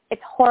saying,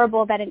 it's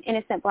horrible that an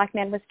innocent Black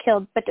man was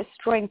killed, but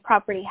destroying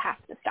property has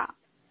to stop.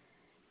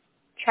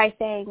 Try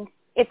saying,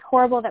 it's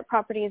horrible that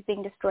property is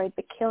being destroyed,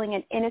 but killing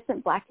an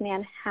innocent Black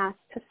man has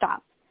to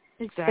stop.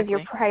 Exactly. Because you're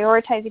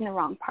prioritizing the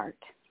wrong part.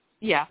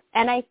 Yeah.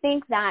 And I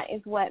think that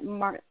is what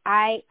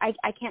I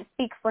can't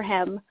speak for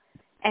him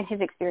and his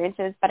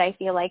experiences, but I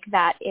feel like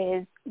that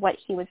is what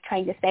he was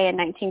trying to say in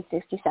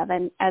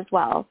 1967 as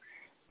well.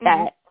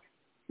 That,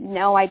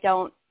 no, I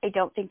don't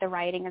think the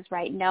rioting is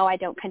right. No, I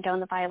don't condone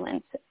the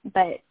violence.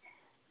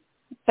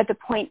 But the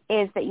point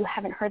is that you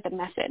haven't heard the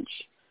message.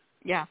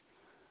 Yeah.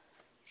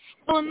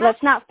 Well,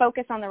 let's not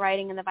focus on the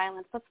rioting and the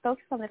violence. Let's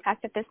focus on the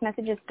fact that this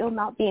message is still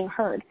not being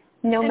heard,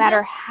 no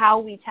matter how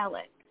we tell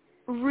it.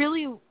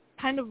 Really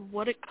kind of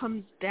what it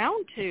comes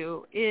down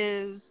to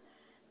is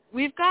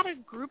we've got a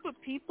group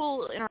of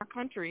people in our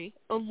country,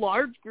 a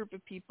large group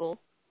of people,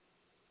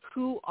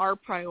 who are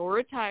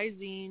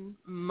prioritizing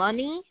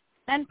money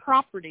and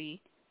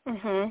property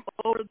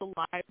over the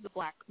lives of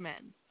Black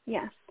men.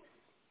 Yes.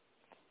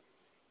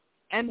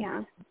 And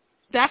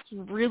that's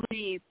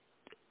really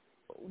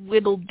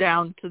whittled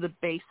down to the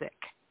basic.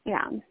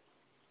 Yeah.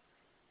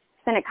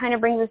 Then it kind of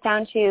brings us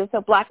down to,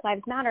 so Black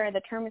Lives Matter,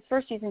 the term was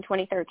first used in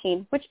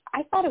 2013, which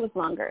I thought it was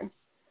longer.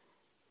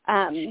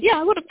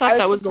 I would have thought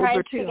that was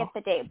older too. To get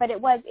the date, but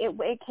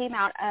it came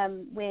out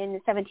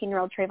when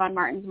 17-year-old Trayvon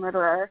Martin's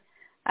murderer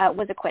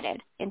was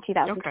acquitted in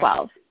 2012.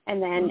 Okay.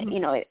 And then,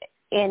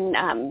 in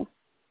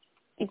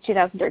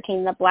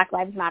 2013, the Black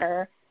Lives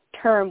Matter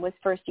term was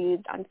first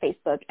used on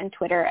Facebook and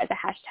Twitter as a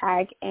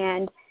hashtag,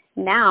 and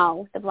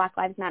now the Black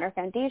Lives Matter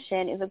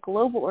Foundation is a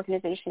global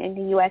organization in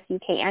the U.S.,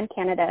 UK, and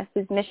Canada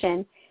whose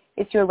mission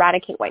is to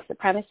eradicate white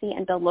supremacy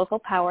and build local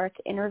power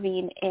to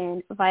intervene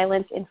in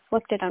violence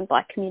inflicted on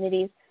Black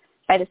communities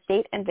by the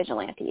state and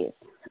vigilantes.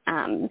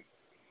 And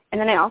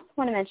then I also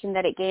want to mention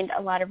that it gained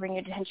a lot of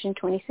renewed attention in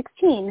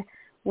 2016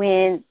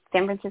 when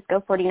San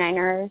Francisco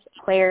 49ers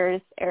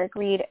players Eric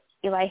Reed,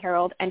 Eli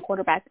Harold, and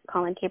quarterback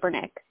Colin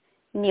Kaepernick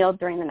kneeled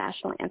during the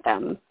national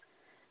anthem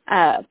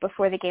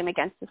before the game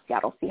against the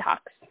Seattle Seahawks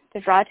to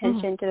draw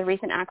attention to the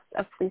recent acts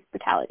of police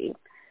brutality.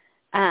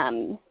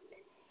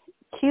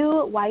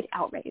 Cue white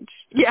outrage.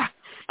 Yeah,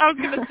 I was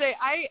going to say,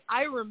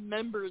 I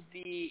remember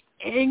the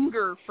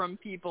anger from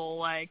people,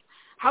 like,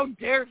 how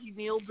dare he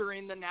kneel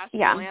during the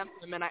national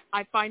anthem? And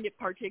I find it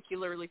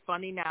particularly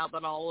funny now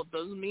that all of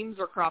those memes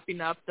are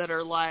cropping up that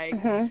are like,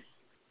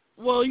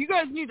 well, you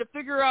guys need to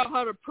figure out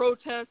how to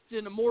protest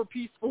in a more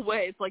peaceful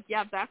way. It's like,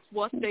 yeah, that's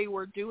what they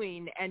were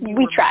doing, and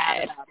we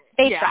tried.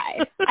 They yeah.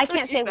 tried. I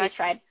can't say exactly. we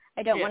tried.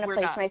 I don't want to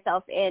place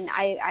myself in.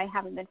 I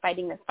haven't been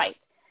fighting this fight,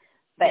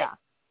 but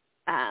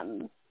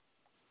they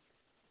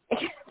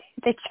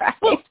tried.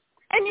 Well,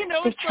 and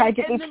they tried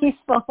to be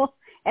peaceful,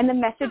 and the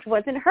message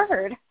wasn't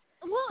heard.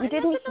 Well,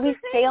 we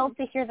failed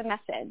to hear the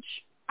message.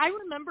 I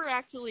remember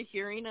actually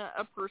hearing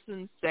a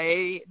person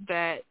say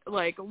that,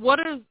 like, what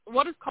does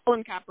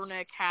Colin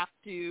Kaepernick have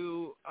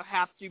to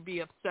be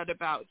upset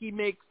about? He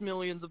makes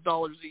millions of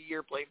dollars a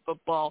year playing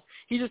football.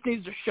 He just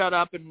needs to shut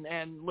up and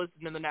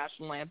listen to the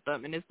national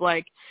anthem. And it's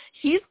like,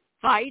 he's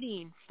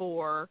fighting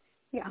for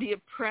the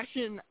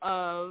oppression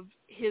of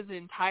his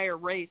entire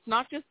race,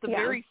 not just the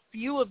very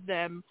few of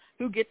them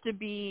who get to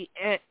be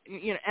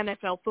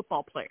NFL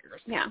football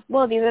players. Yeah.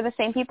 Well, these are the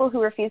same people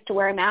who refuse to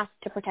wear a mask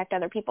to protect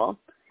other people.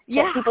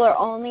 Yeah. People are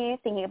only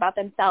thinking about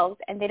themselves,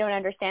 and they don't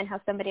understand how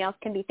somebody else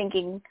can be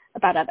thinking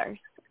about others.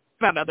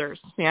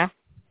 Yeah.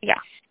 Yeah.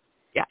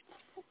 Yeah.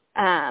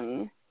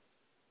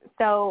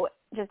 So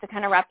just to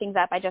kind of wrap things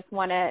up, I just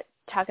want to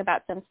talk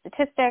about some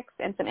statistics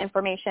and some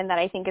information that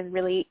I think is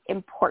really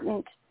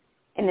important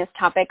in this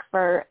topic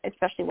for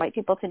especially white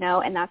people to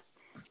know, and that's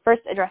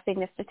first addressing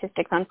the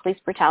statistics on police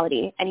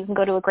brutality. And you can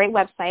go to a great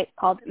website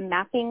called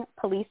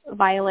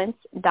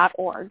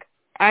mappingpoliceviolence.org.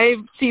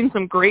 I've seen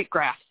some great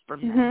graphs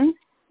from them.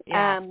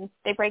 Yeah.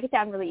 They break it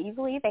down really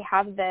easily. They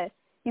have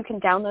you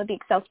can download the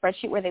Excel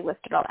spreadsheet where they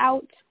list it all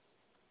out.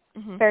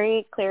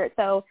 Very clear.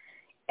 So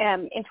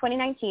in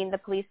 2019, the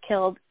police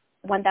killed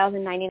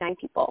 1,099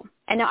 people.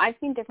 And now I've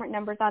seen different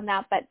numbers on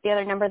that, but the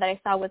other number that I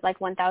saw was like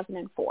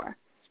 1,004.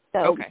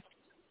 So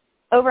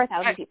over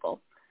 1,000 people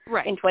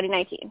in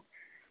 2019.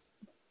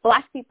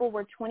 Black people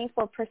were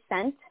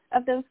 24%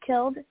 of those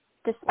killed,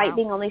 despite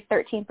being only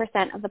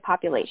 13% of the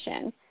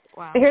population.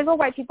 Wow. But here's where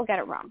white people get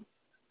it wrong.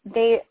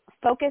 They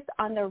focus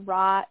on the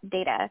raw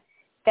data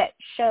that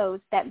shows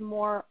that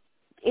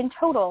in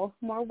total,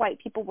 more white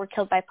people were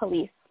killed by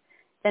police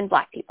than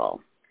black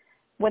people.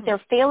 What they're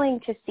failing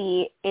to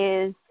see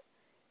is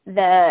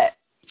the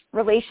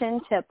relation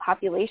to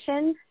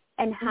population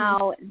and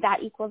how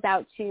that equals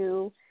out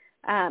to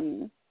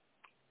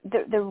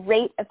the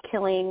rate of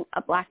killing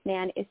a black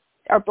person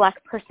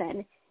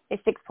is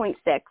 6.6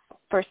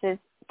 versus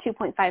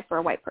 2.5 for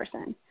a white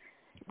person.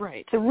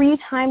 Right. 3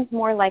 times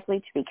more likely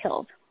to be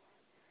killed.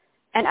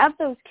 And of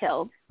those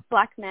killed,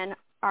 black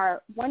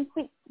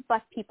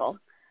people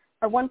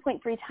are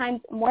 1.3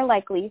 times more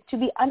likely to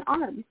be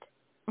unarmed.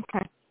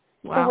 Okay.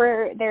 Wow.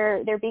 So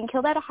they're being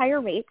killed at a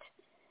higher rate,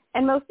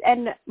 and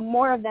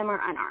more of them are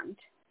unarmed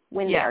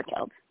when they are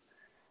killed.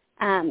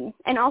 And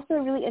also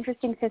really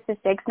interesting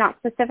statistics, not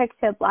specific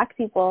to black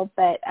people,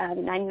 but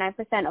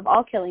 99% of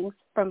all killings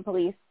from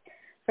police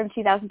from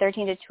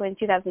 2013 to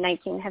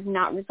 2019 have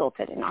not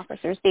resulted in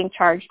officers being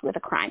charged with a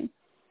crime.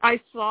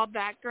 I saw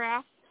that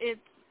graph. It's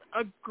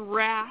a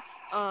graph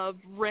of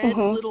red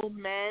little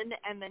men,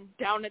 and then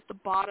down at the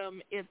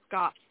bottom it's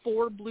got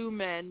 4 blue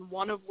men,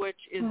 one of which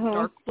is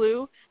dark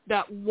blue.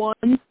 That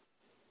one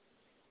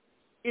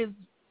is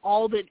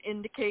all that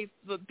indicates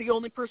the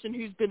only person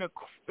who's been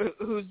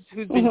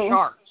been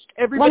charged.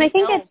 Everybody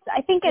else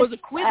was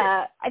acquitted.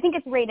 I think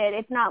it's rated.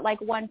 It's not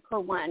like 1 per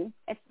 1.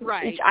 It's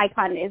each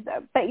icon is,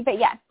 but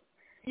yes,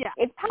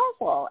 it's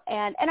powerful.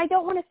 And I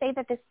don't want to say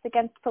that this is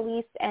against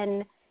police,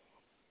 and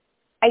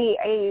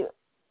I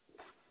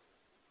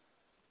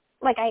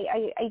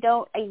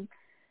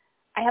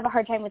have a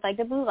hard time with like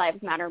the Blue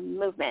Lives Matter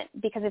movement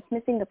because it's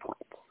missing the point.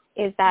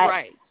 Is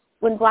that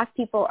when black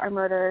people are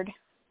murdered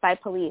by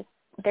police,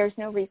 there's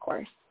no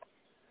recourse.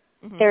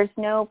 There's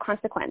no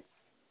consequence.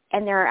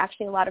 And there are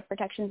actually a lot of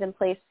protections in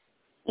place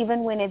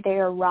even when they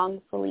are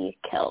wrongfully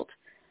killed,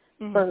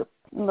 for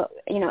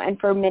and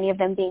for many of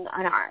them being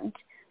unarmed.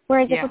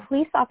 Whereas if a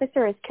police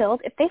officer is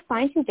killed, if they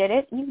find who did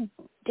it, you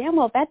damn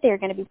well bet they're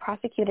going to be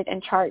prosecuted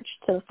and charged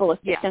to the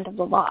fullest extent of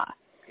the law.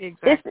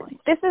 Exactly.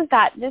 This is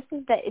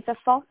it's a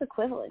false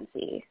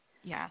equivalency.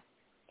 Yeah.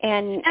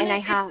 And I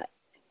have.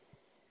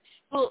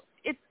 Well,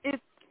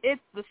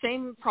 it's the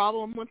same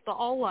problem with the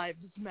All Lives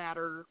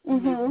Matter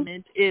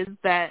movement, is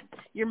that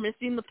you're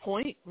missing the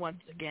point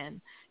once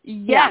again.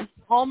 Yes,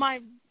 all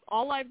lives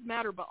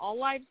matter, but all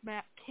lives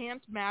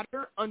can't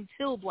matter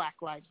until Black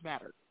Lives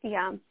Matter.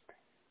 Yeah.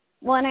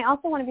 Well, and I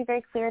also want to be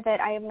very clear that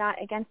I am not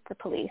against the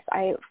police.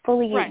 I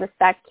fully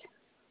respect.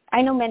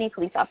 I know many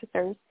police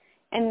officers,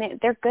 and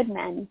they're good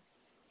men.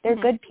 They're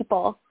good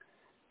people.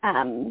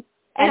 And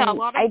a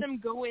lot of them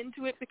go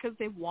into it because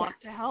they want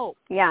to help.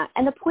 Yeah,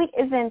 and the point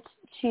isn't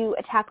to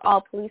attack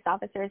all police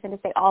officers and to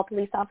say all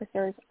police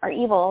officers are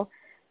evil.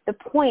 The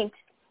point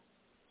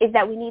is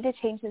that we need to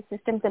change the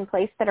systems in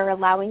place that are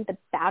allowing the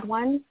bad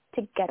ones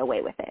to get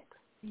away with it.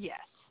 Yes.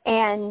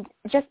 And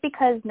just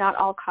because not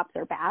all cops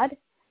are bad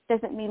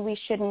doesn't mean we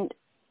shouldn't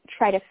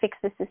try to fix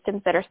the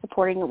systems that are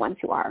supporting the ones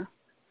who are.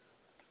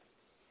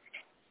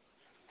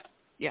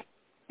 Yeah.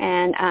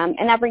 And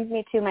that brings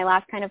me to my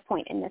last kind of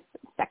point in this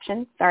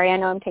section. Sorry, I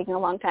know I'm taking a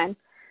long time.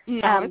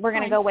 No, we're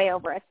going to go way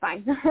over. It's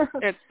fine.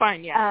 It's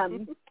fine, yeah.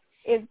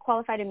 Is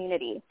qualified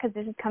immunity, because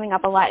this is coming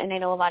up a lot, and I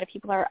know a lot of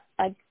people are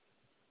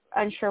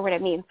unsure what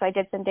it means. So I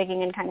did some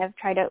digging and kind of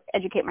tried to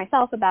educate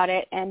myself about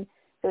it. And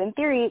so in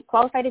theory,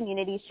 qualified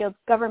immunity shields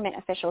government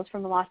officials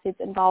from lawsuits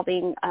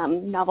involving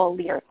novel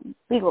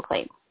legal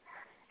claims.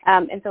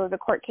 And so the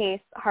court case,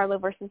 Harlow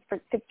versus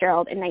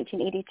Fitzgerald in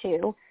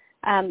 1982,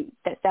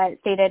 that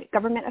stated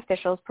government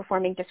officials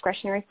performing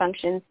discretionary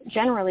functions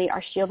generally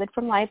are shielded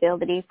from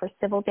liability for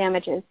civil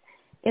damages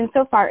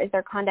insofar as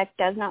their conduct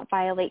does not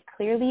violate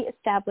clearly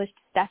established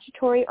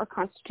statutory or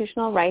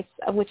constitutional rights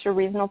of which a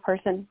reasonable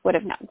person would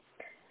have known.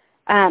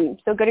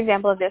 So a good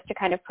example of this, to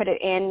kind of put it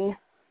in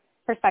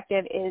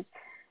perspective, is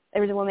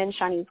there was a woman,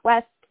 Shawnees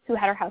West, who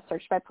had her house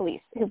searched by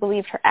police, who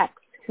believed her ex,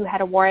 who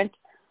had a warrant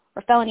for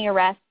a felony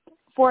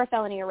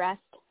arrest,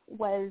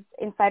 was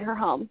inside her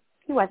home.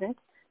 He wasn't,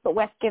 but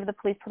West gave the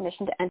police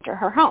permission to enter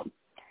her home.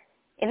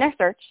 In their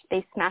search,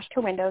 they smashed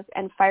her windows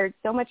and fired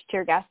so much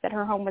tear gas that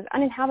her home was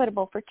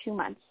uninhabitable for 2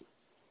 months.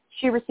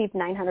 She received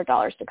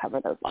 $900 to cover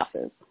those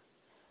losses.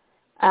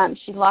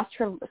 She lost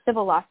her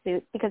civil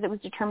lawsuit because it was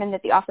determined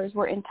that the offers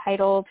were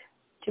entitled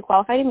to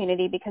qualified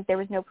immunity because there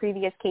was no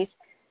previous case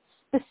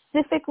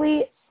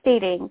specifically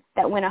stating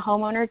that when a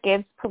homeowner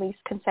gives police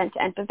consent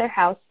to enter their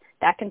house,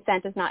 that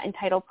consent does not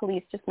entitle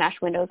police to smash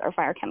windows or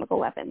fire chemical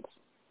weapons.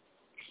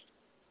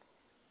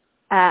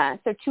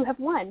 So to have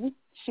won,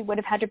 she would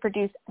have had to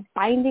produce a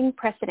binding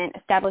precedent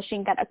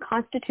establishing that a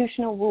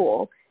constitutional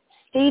rule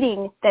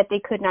stating that they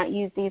could not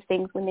use these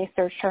things when they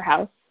searched her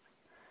house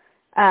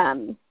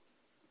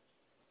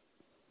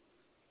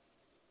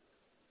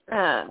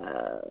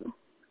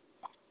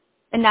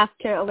enough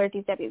to alert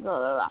these deputies. Blah,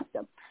 blah, blah.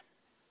 So,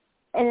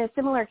 in a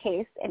similar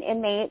case, an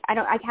inmate,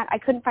 I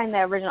couldn't find the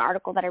original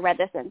article that I read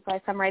this in, so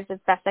I summarized as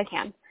best I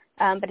can.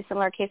 But a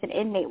similar case, an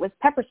inmate was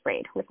pepper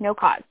sprayed with no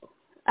cause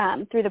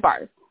through the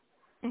bars.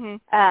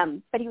 Mm-hmm.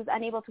 But he was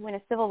unable to win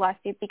a civil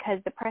lawsuit because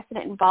the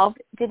precedent involved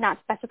did not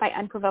specify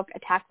unprovoked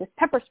attack with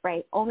pepper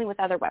spray, only with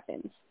other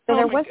weapons. So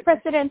there was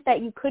precedent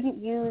that you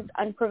couldn't use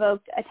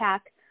unprovoked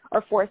attack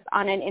or force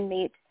on an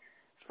inmate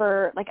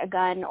for like a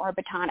gun or a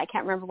baton. I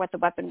can't remember what the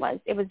weapon was.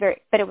 It was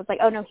like,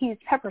 oh no, he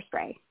used pepper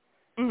spray.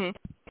 Mm-hmm.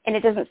 And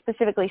it doesn't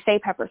specifically say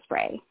pepper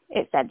spray.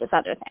 It said this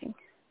other thing.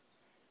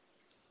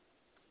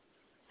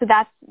 So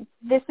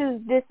this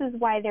is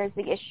why there's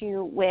the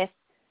issue with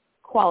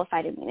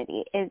qualified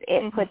immunity, is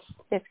it puts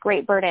this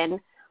great burden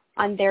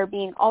on there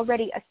being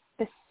already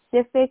a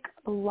specific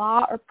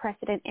law or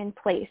precedent in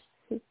place,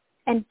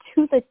 and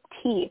to the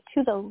T,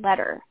 to the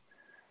letter,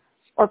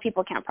 or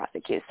people can't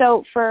prosecute.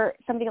 So for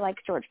somebody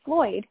like George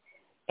Floyd,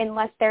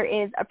 unless there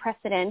is a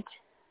precedent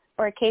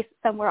or a case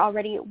somewhere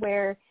already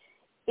where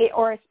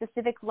or a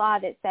specific law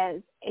that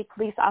says a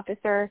police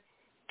officer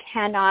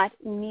cannot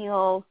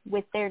kneel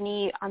with their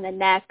knee on the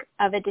neck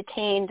of a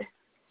detained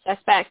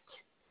suspect,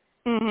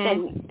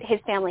 then his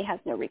family has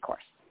no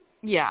recourse.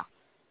 Yeah.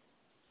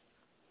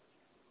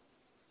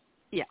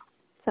 Yeah.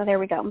 So there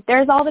we go.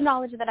 There's all the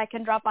knowledge that I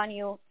can drop on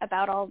you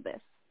about all of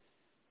this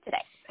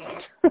today.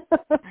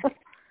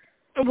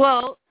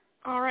 Well,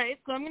 all right.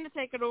 So I'm going to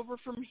take it over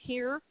from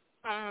here.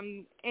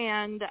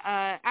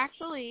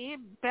 Actually,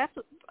 Beth,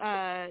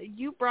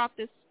 you brought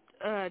this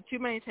to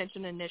my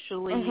attention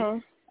initially.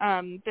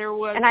 There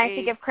was, and I have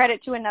to give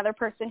credit to another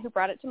person who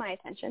brought it to my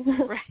attention.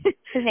 Right.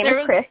 His name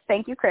is Chris.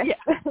 Thank you, Chris.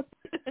 Yeah.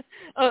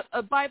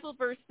 A Bible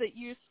verse that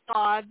you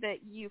saw that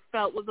you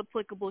felt was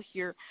applicable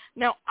here.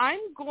 Now, I'm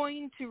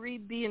going to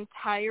read the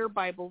entire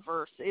Bible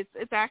verse.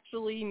 It's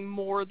actually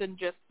more than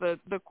just the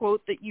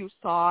quote that you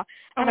saw,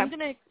 and I'm going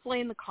to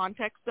explain the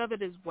context of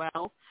it as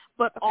well.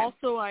 But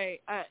also,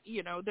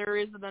 there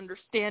is an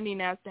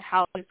understanding as to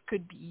how this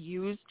could be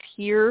used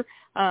here.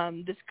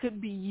 This could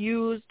be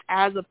used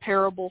as a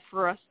parable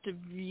for us to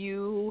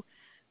view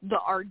the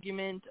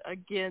argument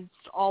against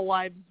all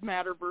lives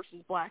matter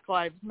versus Black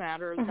Lives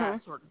Matter,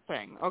 that sort of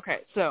thing.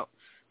 Okay, so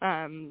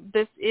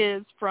this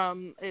is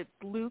it's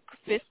Luke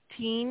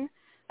 15,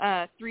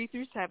 3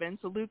 through 7.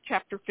 So Luke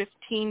chapter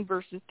 15,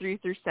 verses 3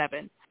 through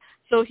 7.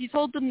 So he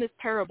told them this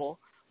parable.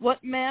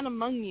 What man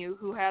among you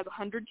who has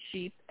 100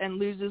 sheep and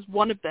loses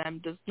one of them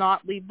does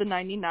not leave the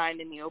 99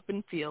 in the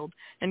open field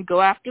and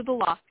go after the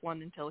lost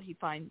one until he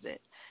finds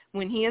it?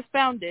 When he has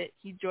found it,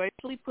 he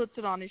joyfully puts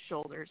it on his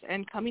shoulders,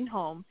 and coming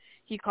home,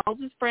 he calls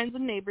his friends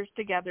and neighbors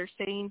together,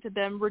 saying to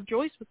them,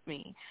 "Rejoice with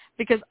me,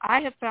 because I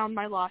have found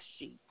my lost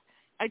sheep."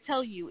 I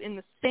tell you, in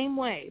the same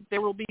way,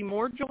 there will be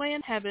more joy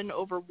in heaven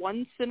over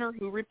one sinner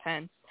who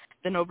repents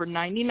than over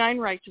 99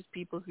 righteous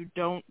people who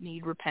don't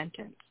need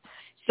repentance.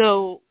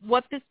 So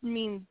what this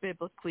means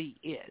biblically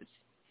is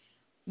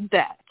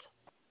that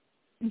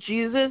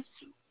Jesus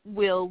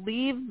will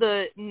leave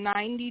the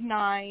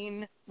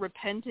 99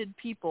 repented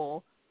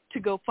people to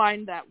go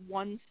find that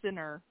one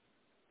sinner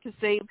to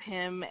save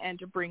him and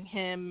to bring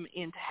him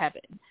into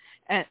heaven.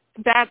 And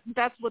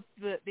that's what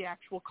the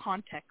actual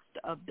context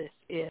of this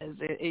is.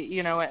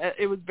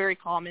 It was very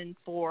common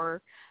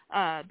for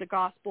the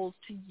Gospels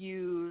to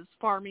use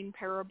farming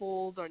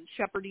parables and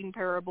shepherding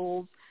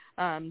parables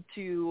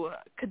to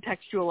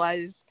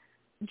contextualize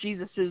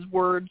Jesus's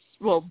words,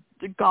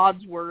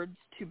 God's words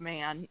to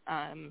man.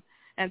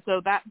 And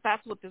so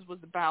that's what this was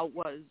about.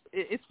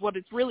 It's what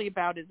it's really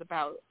about is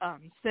about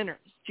sinners.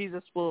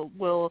 Jesus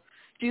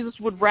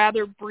would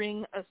rather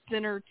bring a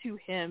sinner to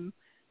him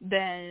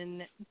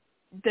than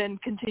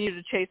continue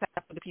to chase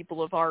after the people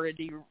who have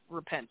already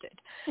repented.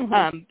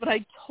 Mm-hmm. But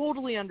I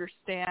totally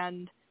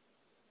understand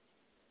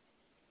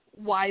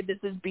why this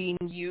is being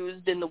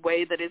used in the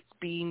way that it's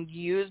being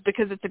used,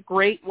 because it's a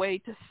great way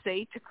to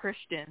say to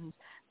Christians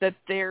that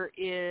there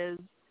is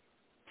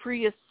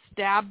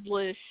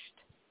pre-established,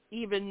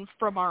 even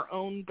from our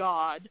own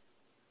God,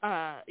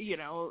 that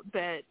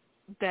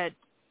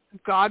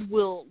God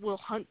will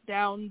hunt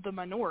down the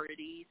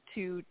minority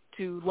to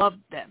love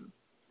them.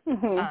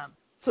 Mm-hmm.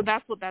 So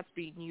that's what that's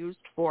being used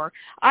for.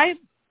 I've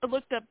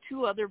looked up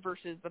two other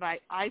verses that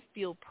I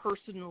feel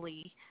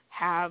personally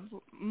have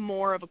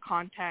more of a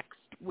context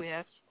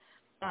with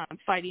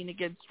fighting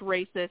against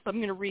racists. I'm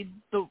going to read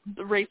the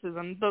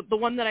racism. The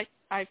one that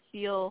I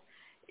feel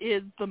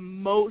is the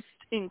most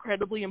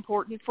incredibly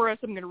important for us,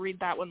 I'm going to read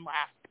that one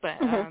last. But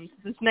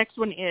this next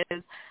one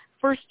is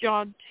 1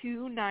 John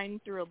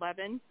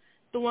 2:9-11.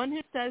 The one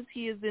who says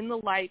he is in the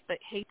light but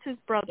hates his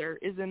brother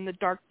is in the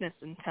darkness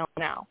until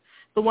now.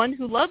 The one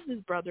who loves his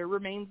brother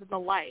remains in the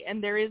light,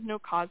 and there is no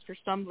cause for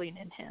stumbling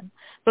in him.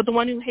 But the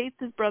one who hates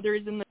his brother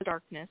is in the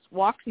darkness,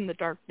 walks in the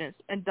darkness,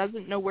 and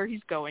doesn't know where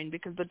he's going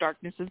because the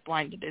darkness has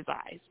blinded his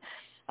eyes.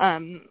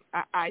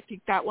 I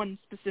think that one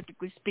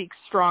specifically speaks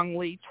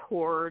strongly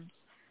towards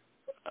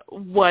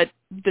what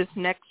this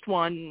next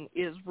one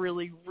is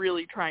really,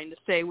 really trying to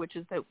say, which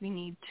is that we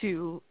need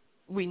to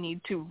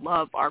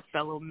love our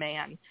fellow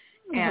man,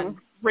 and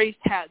race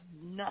has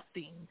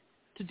nothing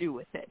to do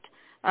with it.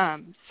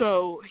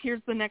 So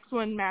here's the next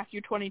one,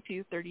 Matthew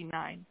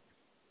 22:39.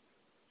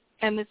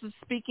 And this is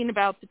speaking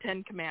about the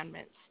 10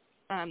 Commandments.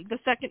 The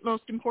second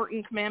most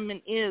important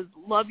commandment is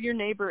love your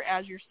neighbor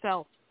as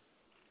yourself.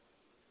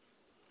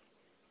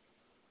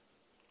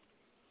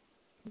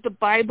 The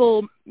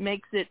Bible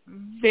makes it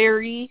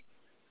very,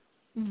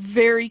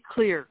 very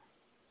clear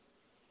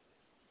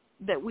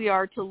that we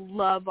are to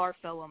love our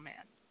fellow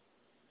man.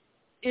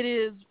 It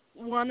is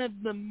one of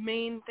the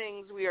main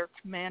things we are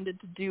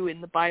commanded to do in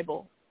the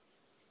Bible,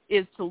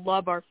 is to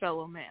love our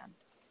fellow man.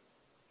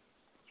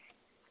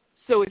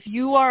 So if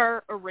you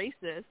are a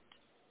racist,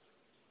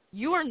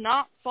 you are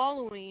not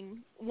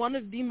following one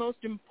of the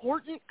most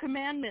important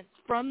commandments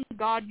from the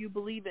God you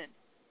believe in.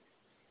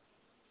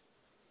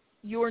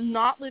 You are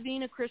not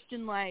living a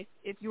Christian life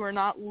if you are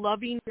not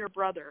loving your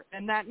brother.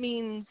 And that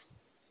means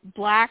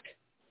black,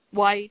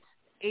 white,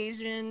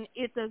 Asian,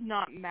 it does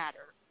not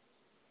matter.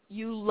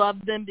 You love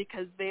them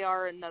because they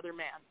are another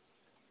man.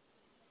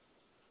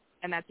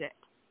 And that's it.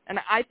 And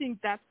I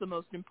think that's the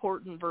most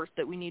important verse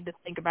that we need to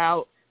think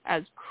about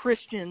as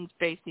Christians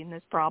facing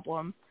this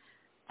problem.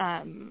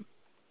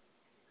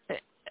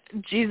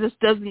 Jesus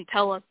doesn't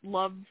tell us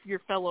love your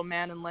fellow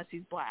man unless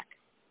he's black.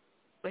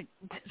 Like,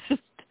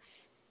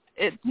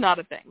 it's not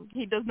a thing.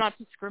 He does not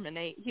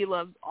discriminate. He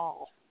loves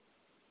all.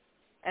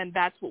 And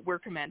that's what we're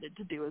commanded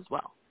to do as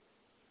well.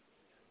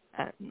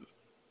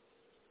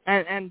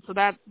 And so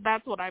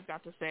that's what I've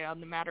got to say on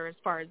the matter as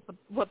far as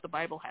what the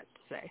Bible has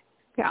to say.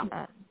 Yeah.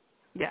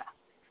 Yeah.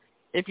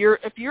 If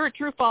you're a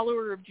true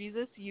follower of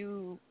Jesus,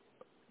 you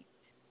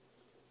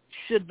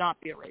should not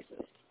be a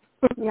racist.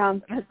 Yeah.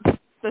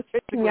 That's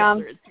basically all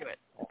there is to it.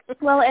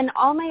 Well, and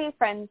all my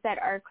friends that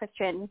are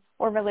Christian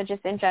or religious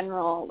in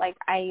general, like,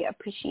 I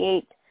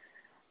appreciate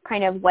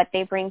kind of what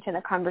they bring to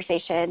the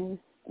conversation,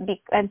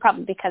 and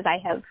probably because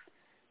to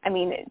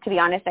be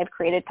honest, I've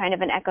created kind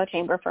of an echo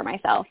chamber for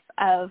myself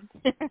of,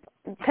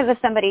 because if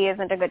somebody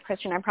isn't a good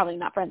Christian, I'm probably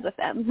not friends with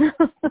them.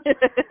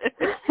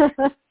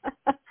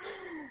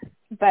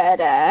 But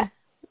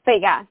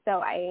yeah,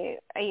 so I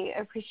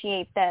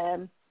appreciate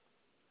the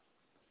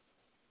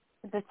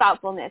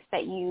thoughtfulness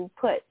that you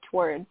put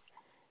towards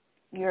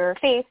your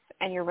faith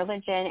and your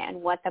religion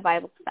and what the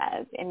Bible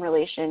says in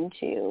relation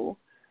to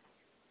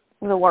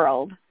the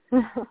world.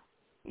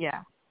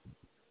 Yeah.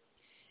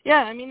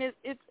 Yeah, I mean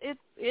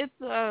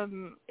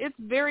it's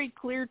very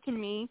clear to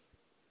me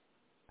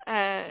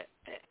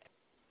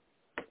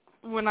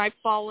when I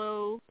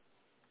follow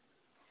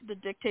the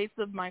dictates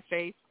of my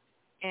faith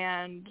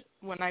and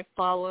when I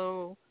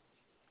follow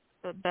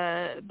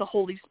the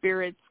Holy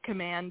Spirit's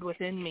command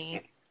within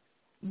me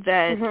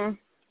that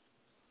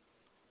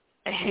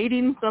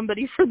hating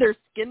somebody for their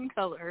skin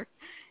color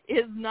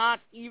is not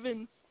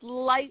even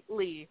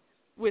slightly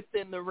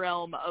within the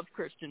realm of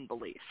Christian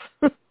belief.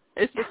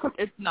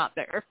 It's not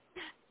there.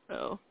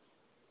 So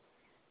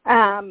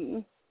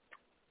I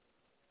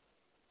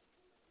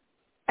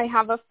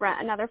have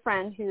another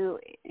friend who,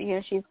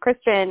 she's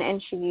Christian,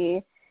 and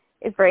she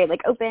is very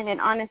open and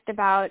honest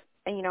about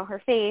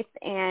her faith,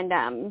 and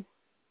I'm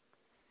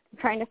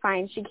trying to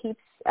find, she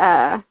keeps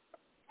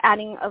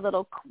adding a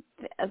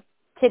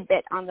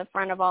tidbit on the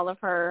front of all of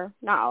her,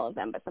 not all of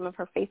them, but some of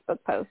her Facebook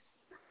posts,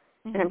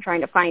 and I'm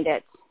trying to find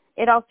it.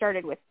 It all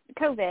started with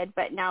COVID,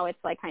 but now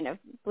it's like kind of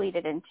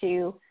bleeded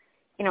into,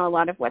 a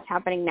lot of what's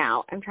happening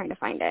now. I'm trying to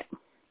find it.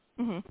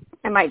 Mm-hmm.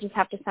 I might just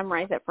have to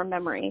summarize it from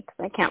memory because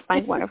I can't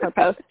find one of her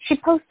posts. She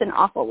posts an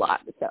awful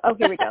lot. So,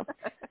 here we go.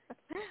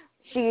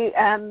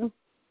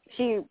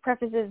 She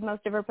prefaces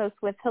most of her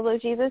posts with, "Hello,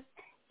 Jesus.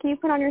 Can you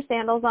put on your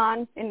sandals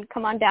on and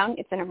come on down?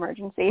 It's an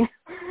emergency."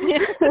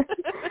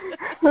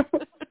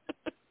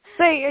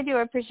 So I do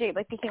appreciate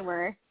the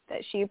humor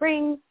that she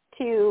brings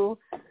to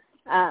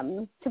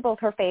both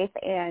her faith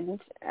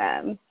and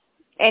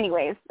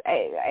anyways,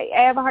 I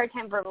have a hard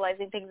time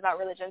verbalizing things about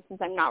religion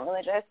since I'm not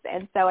religious,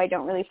 and so I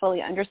don't really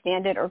fully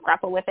understand it or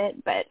grapple with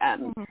it. But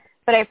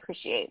I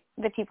appreciate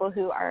the people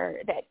who are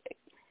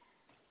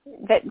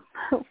that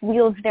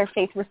wield their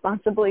faith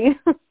responsibly.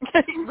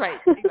 Right,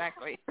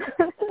 exactly.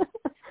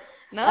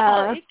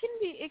 No,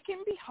 it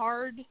can be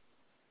hard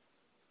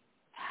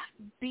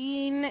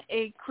being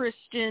a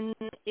Christian.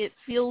 It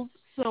feels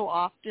so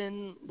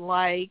often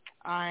like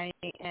I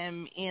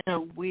am in a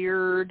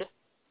weird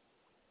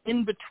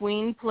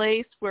in-between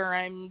place where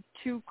I'm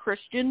too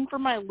Christian for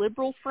my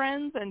liberal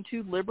friends and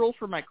too liberal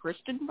for my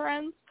Christian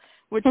friends,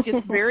 which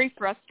gets very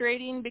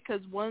frustrating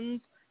because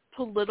one's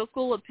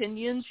political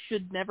opinions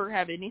should never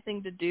have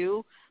anything to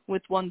do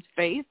with one's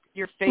faith.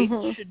 Your faith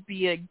should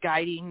be a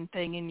guiding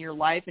thing in your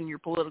life, and your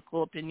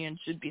political opinion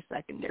should be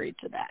secondary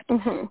to that.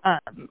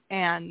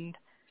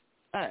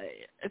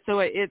 So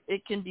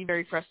it can be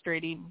very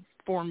frustrating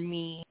for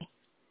me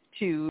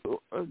to.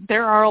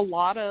 There are a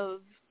lot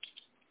of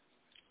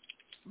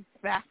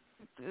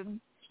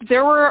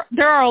there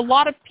are a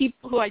lot of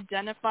people who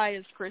identify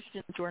as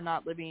Christians who are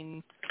not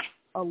living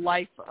a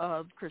life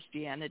of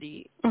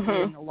Christianity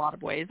in a lot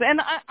of ways,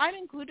 and I'm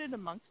included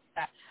amongst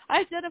that.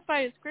 I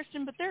identify as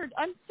Christian, but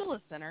I'm still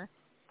a sinner.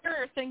 There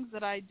are things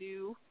that I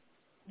do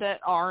that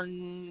are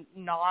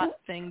not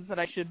things that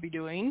I should be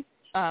doing.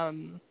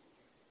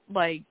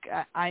 Like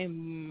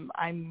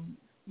I'm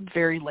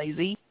very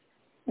lazy,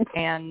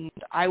 and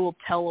I will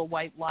tell a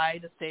white lie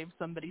to save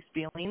somebody's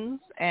feelings,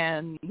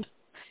 and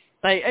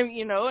I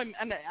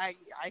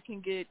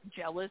can get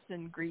jealous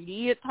and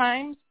greedy at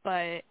times,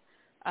 but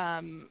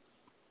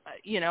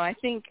I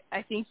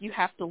think you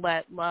have to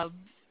let love.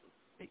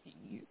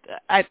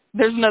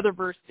 There's another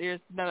verse.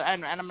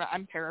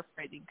 I'm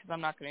paraphrasing because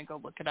I'm not going to go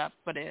look it up,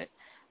 but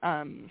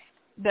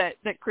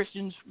that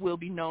Christians will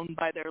be known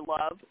by their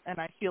love,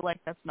 and I feel like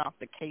that's not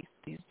the case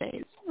these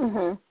days.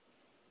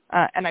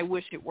 And I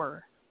wish it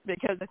were,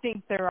 because I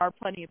think there are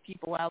plenty of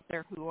people out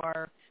there who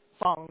are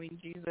following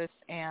Jesus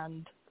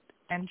and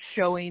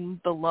showing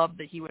the love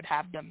that he would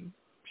have them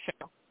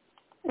show.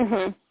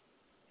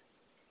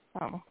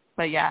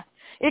 But yeah,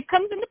 it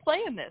comes into play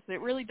in this.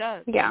 It really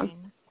does. Yeah.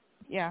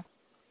 Yeah.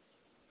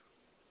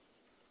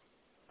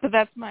 So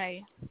that's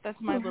my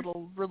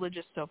little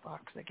religious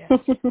soapbox, I guess.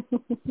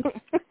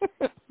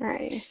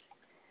 Right.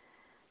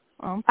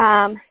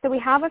 So we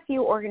have a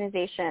few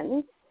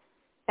organizations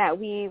that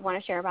we want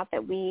to share about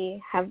that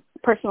we have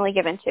personally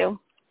given to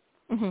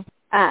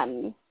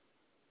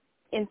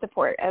in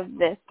support of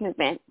this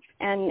movement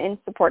and in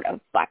support of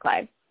Black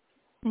Lives.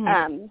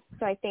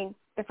 So I think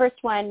the first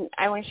one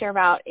I want to share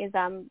about is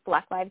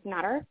Black Lives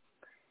Matter,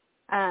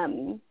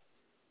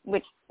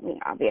 which is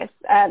obvious.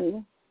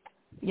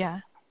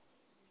 Yeah.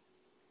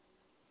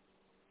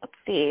 Let's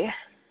see.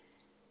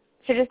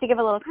 So just to give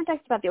a little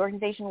context about the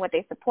organization, what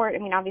they support,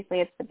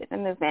 obviously it's the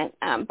movement,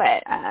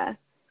 but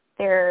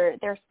their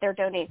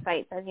donate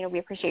site says, we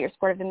appreciate your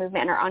support of the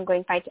movement and our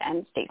ongoing fight to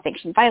end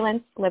state-sanctioned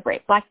violence,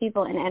 liberate Black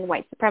people, and end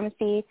white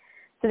supremacy.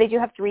 So they do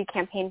have 3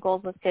 campaign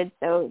goals listed.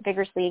 So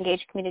vigorously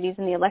engage communities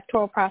in the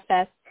electoral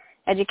process,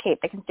 educate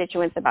the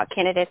constituents about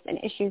candidates and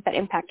issues that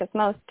impact us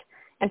most,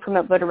 and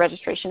promote voter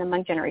registration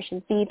among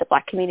Generation Z, the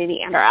Black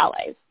community, and our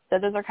allies. So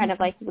those are kind of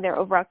like their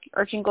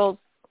overarching goals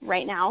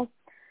right now.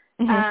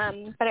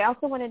 But I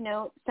also want to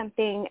note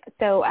something.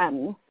 So,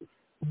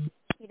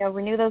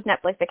 renew those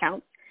Netflix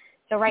accounts.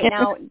 So right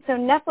now,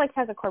 Netflix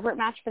has a corporate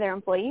match for their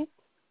employees.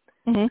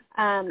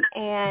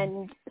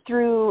 And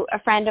through a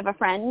friend of a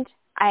friend,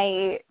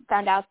 I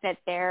found out that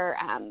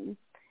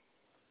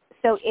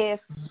so if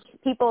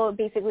people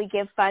basically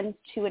give funds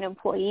to an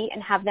employee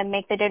and have them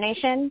make the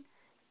donation,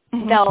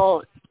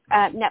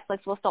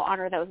 Netflix will still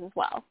honor those as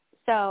well.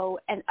 So,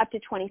 and up to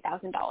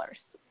 $20,000.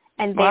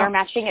 And they are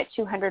matching at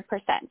 200%.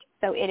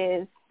 So it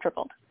is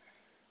tripled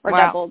or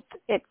doubled.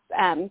 It's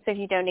so if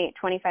you donate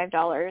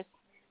 $25,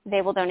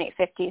 they will donate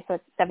 $50, so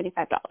it's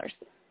 $75.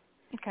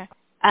 Okay.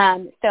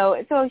 So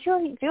a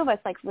few of us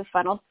we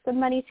funneled some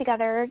money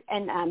together,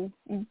 and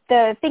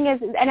the thing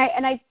is, and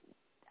I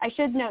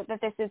should note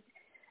that this is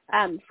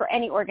for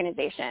any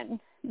organization,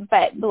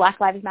 but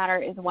Black Lives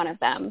Matter is one of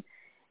them.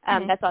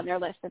 That's on their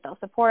list that they'll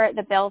support.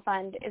 The Bail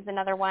Fund is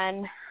another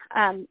one.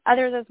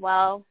 Others as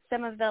well.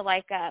 Some of the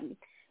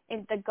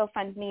in the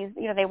GoFundMe's,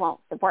 they won't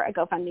support a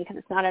GoFundMe because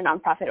it's not a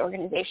nonprofit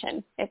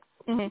organization. It's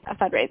a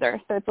fundraiser,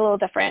 so it's a little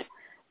different.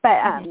 But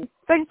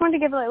so I just wanted to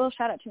give a little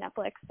shout out to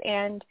Netflix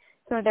and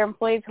some of their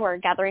employees who are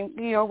gathering,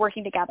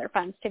 working to gather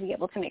funds to be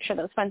able to make sure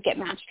those funds get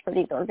matched for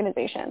these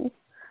organizations.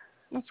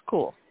 That's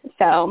cool.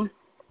 So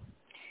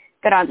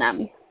good on them.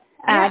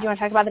 Do you want to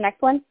talk about the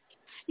next one?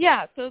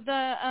 Yeah, so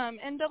the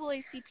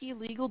NAACP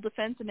Legal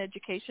Defense and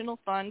Educational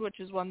Fund, which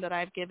is one that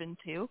I've given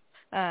to,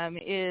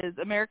 is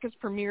America's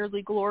premier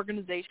legal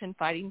organization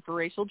fighting for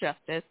racial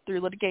justice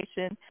through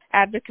litigation,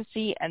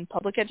 advocacy, and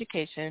public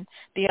education.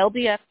 The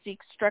LDF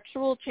seeks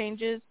structural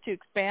changes to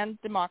expand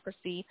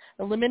democracy,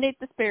 eliminate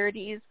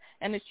disparities,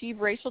 and achieve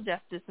racial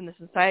justice in a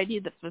society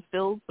that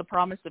fulfills the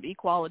promise of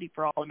equality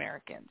for all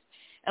Americans.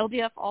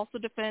 LDF also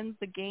defends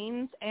the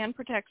gains and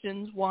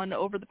protections won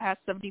over the past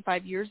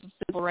 75 years of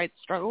civil rights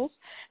struggles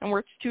and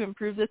works to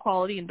improve the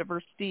quality and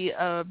diversity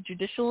of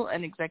judicial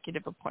and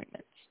executive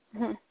appointments.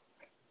 Mm-hmm.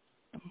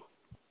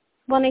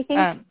 Well, and I think...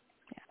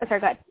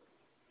 sorry, go ahead.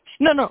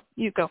 No,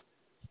 you go.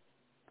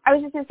 I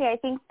was just going to say, I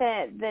think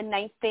that the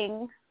nice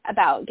thing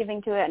about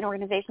giving to an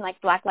organization like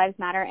Black Lives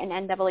Matter and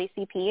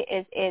NAACP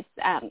is it's,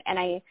 and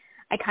I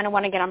kind of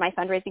want to get on my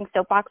fundraising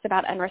soapbox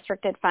about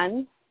unrestricted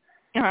funds.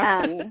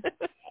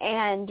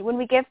 And when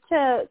we give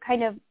to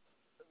kind of,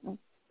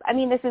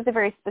 this is a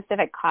very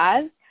specific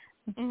cause,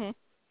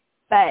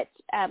 but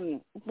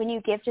when you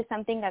give to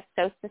something that's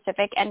so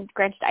specific, and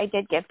granted, I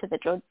did give to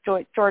the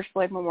George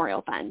Floyd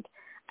Memorial Fund.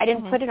 I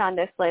didn't put it on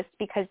this list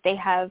because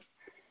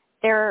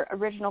their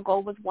original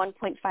goal was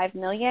 $1.5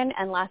 million,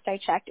 and last I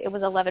checked, it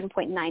was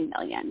 $11.9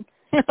 million.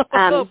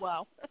 Oh,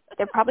 wow.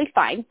 They're probably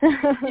fine.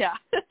 Yeah.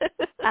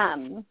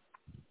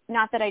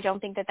 Not that I don't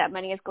think that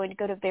money is going to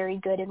go to very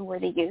good and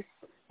worthy use,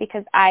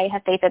 because I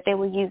have faith that they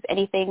will use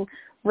anything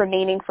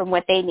remaining from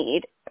what they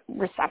need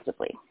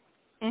responsibly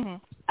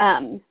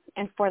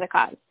and for the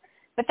cause.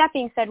 But that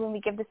being said, when we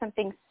give to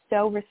something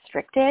so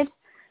restricted,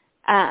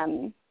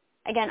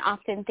 again,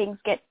 often things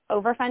get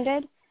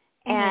overfunded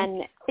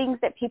and things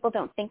that people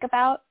don't think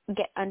about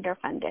get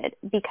underfunded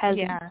because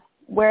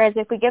whereas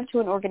if we give to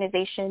an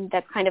organization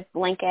that's kind of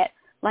blanket,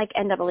 like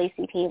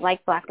NAACP,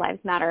 like Black Lives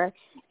Matter,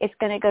 it's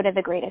going to go to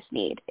the greatest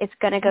need. It's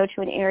going to go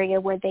to an area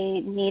where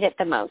they need it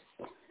the most.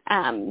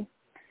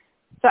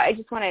 So I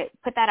just want to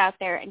put that out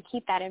there and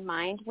keep that in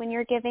mind when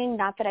you're giving.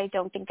 Not that I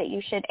don't think that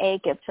you should,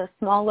 give to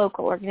small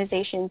local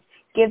organizations,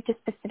 give to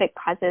specific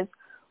causes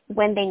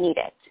when they need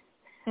it.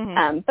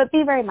 But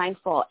be very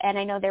mindful. And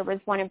I know there was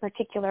one in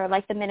particular,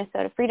 like the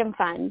Minnesota Freedom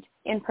Fund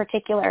in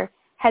particular,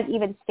 has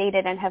even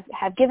stated and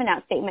have given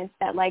out statements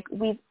that, like,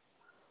 we've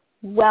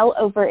well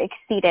over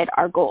exceeded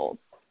our goals.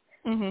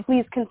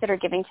 Please consider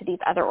giving to these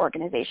other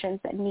organizations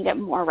that need it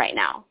more right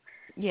now.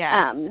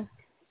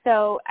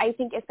 So I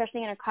think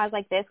especially in a cause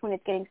like this, when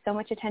it's getting so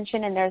much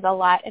attention, and there's a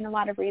lot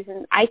of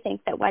reasons, I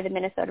think that why the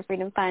Minnesota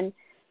Freedom Fund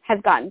has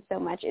gotten so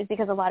much is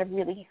because a lot of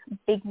really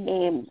big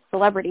name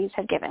celebrities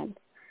have given.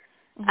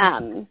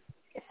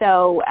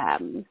 So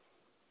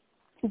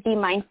be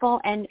mindful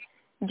and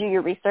do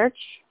your research,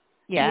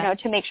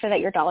 to make sure that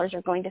your dollars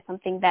are going to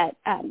something that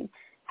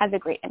has a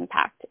great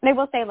impact. And I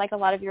will say, like a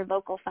lot of your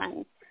local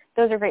funds,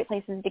 those are great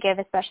places to give,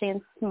 especially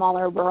in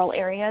smaller rural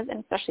areas and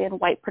especially in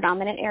white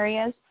predominant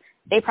areas.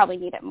 They probably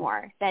need it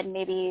more than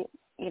maybe,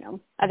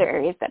 other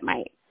areas that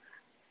might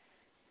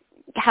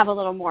have a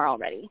little more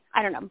already.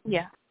 I don't know.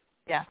 Yeah.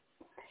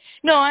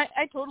 No, I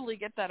totally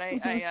get that.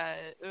 I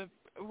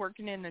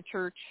working in a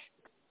church,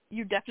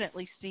 you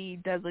definitely see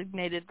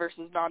designated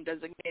versus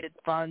non-designated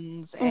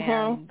funds.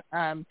 And,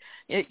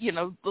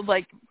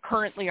 like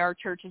currently our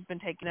church has been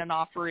taking an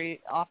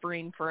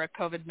offering for a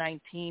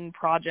COVID-19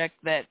 project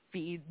that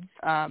feeds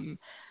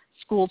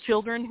school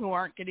children who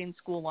aren't getting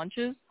school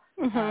lunches.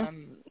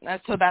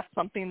 So that's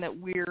something that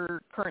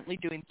we're currently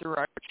doing through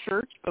our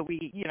church, but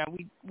we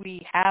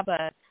have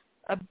a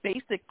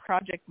basic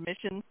project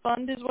mission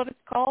fund is what it's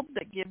called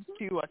that gives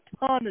to a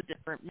ton of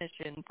different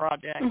mission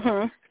projects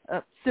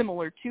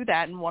similar to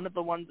that. And one of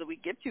the ones that we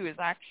give to is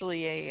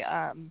actually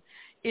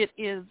it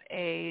is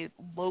a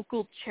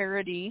local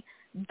charity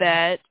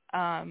that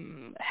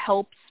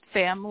helps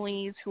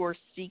families who are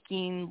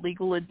seeking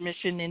legal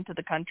admission into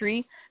the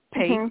country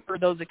pay for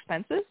those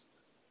expenses.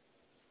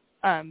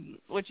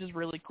 Which is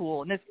really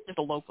cool, and it's just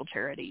a local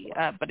charity,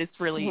 but it's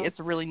a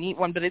really neat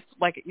one. But it's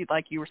like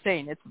you were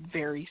saying, it's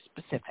very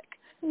specific,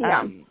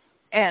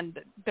 and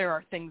there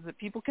are things that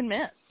people can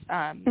miss.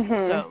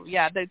 So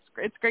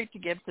it's great to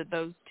give to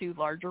those two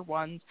larger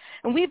ones,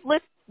 and we've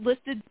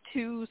listed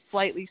two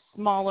slightly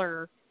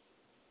smaller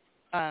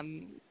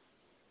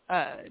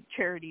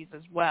charities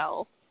as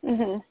well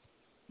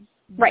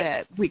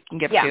that we can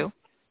give to.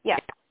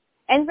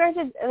 And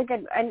granted,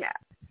 again,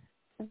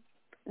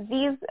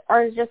 these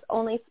are just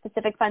only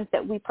specific funds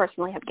that we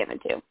personally have given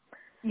to.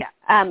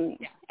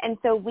 And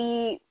so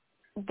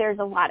there's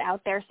a lot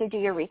out there, so do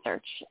your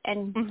research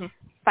and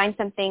find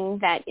something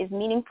that is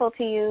meaningful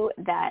to you,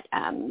 that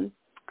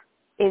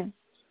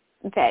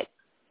that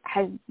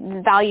has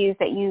values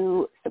that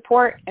you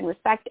support and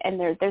respect, and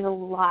there's a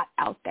lot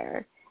out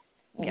there.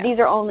 These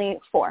are only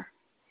 4.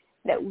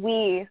 that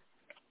we,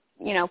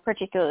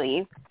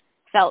 particularly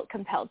felt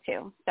compelled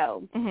to.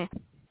 So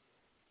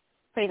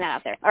putting that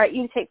out there. All right,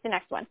 you take the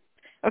next one.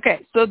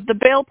 Okay, so the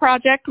Bail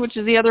Project, which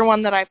is the other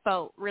one that I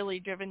felt really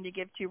driven to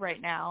give to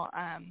right now,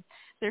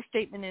 their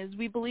statement is,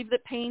 we believe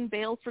that paying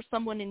bail for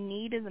someone in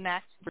need is an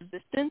act of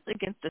resistance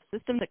against a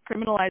system that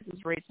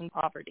criminalizes race and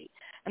poverty,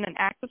 and an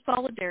act of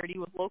solidarity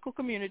with local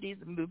communities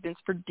and movements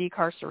for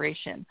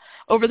decarceration.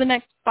 Over the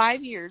next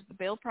 5 years, the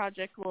Bail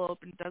Project will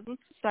open dozens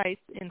of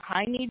sites in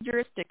high-need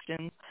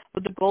jurisdictions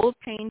with the goal of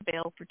paying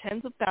bail for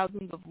tens of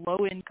thousands of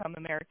low-income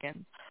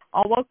Americans,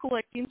 all while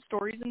collecting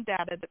stories and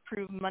data that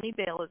prove money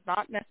bail is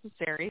not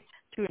necessary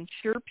to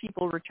ensure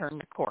people return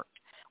to court.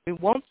 We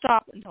won't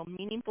stop until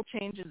meaningful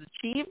change is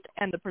achieved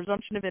and the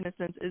presumption of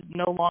innocence is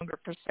no longer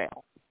for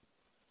sale.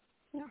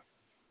 Yeah.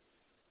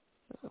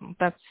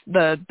 That's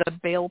the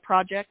Bail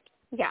Project,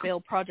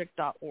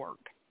 bailproject.org.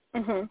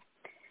 Mm-hmm.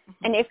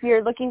 And if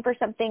you're looking for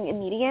something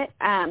immediate,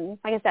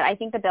 like I said, I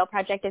think the Bail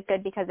Project is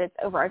good because it's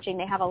overarching.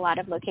 They have a lot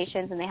of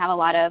locations and they have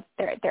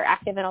they're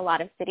active in a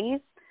lot of cities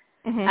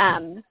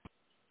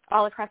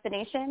all across the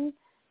nation.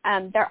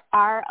 There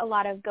are a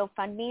lot of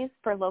GoFundMes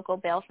for local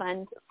bail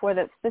funds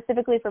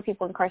specifically for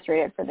people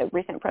incarcerated for the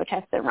recent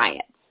protests and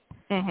riots.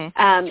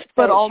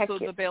 But also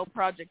the Bail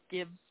Project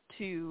gives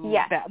to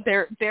that.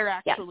 They're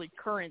actually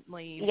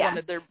currently one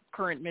of their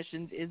current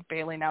missions is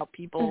bailing out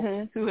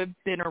people who have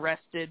been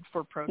arrested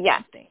for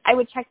protesting. Yeah. I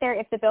would check there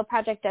if the Bail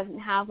Project doesn't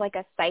have like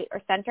a site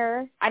or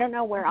center. I don't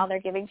know where all they're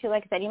giving to.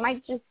 Like I said, you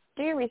might just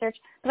do your research.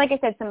 But like I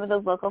said, some of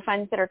those local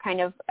funds that are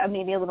kind of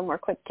maybe a little more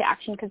quick to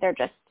action because they're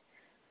just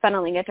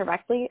funneling it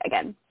directly.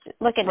 Again,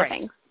 look into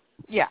things.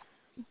 Yeah.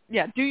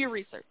 Yeah. Do your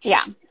research.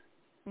 Yeah.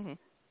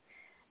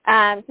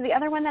 So the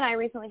other one that I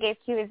recently gave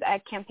to is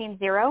Campaign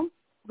Zero,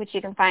 which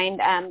you can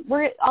find.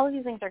 All of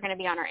these links are going to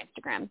be on our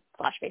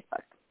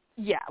Instagram/Facebook.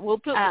 Yeah, we'll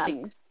put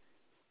links.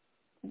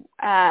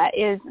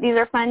 These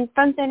are funds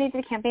donated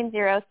to Campaign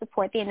Zero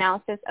support the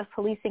analysis of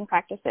policing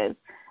practices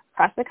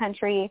across the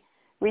country,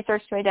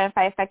 research to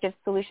identify effective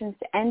solutions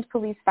to end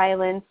police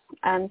violence,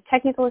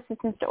 technical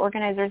assistance to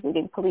organizers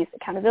leading police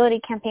accountability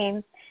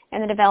campaigns,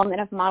 and the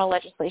development of model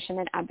legislation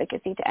and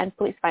advocacy to end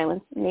police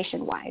violence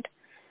nationwide.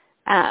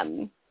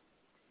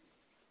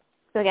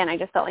 So again, I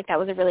just felt like that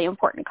was a really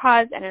important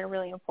cause and a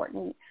really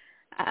important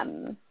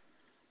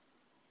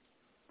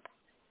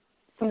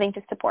something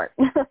to support.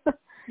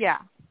 Yeah.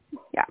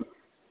 Yeah.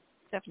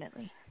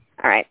 Definitely.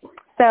 All right.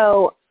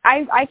 So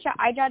I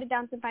jotted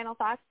down some final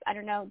thoughts. I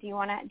don't know. Do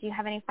you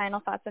have any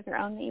final thoughts of your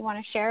own that you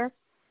want to share?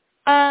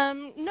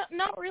 No,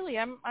 not really.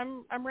 I'm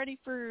ready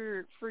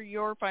for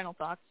your final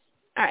thoughts.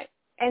 All right.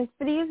 And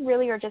so these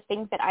really are just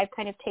things that I've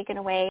kind of taken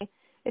away,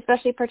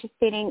 especially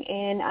participating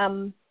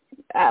in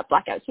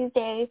Blackout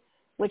Tuesday,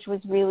 which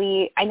was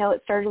really, I know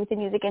it started with the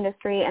music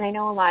industry, and I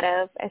know a lot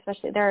of,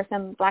 especially there are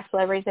some Black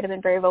celebrities that have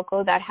been very vocal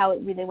about how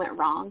it really went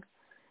wrong.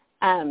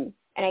 And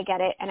I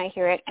get it, and I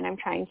hear it, and I'm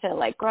trying to,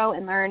 like, grow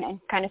and learn and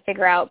kind of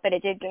figure out, but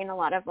it did gain a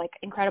lot of, like,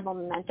 incredible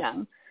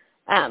momentum.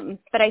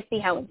 But I see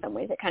how in some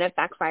ways it kind of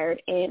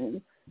backfired in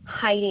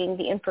hiding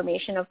the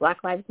information of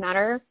Black Lives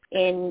Matter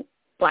in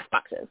black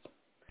boxes.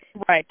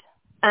 Right.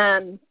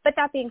 But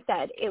that being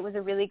said, it was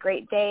a really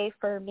great day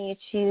for me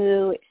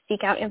to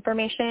seek out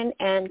information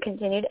and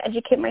continue to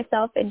educate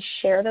myself and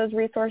share those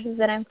resources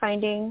that I'm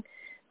finding,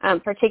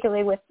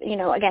 particularly with,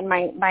 again,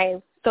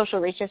 my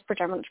social reach is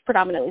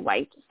predominantly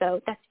white,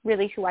 so that's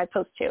really who I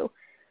post to.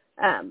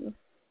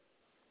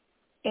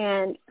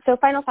 And so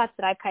final thoughts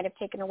that I've kind of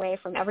taken away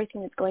from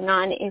everything that's going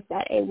on is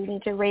that we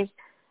need to raise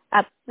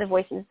up the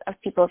voices of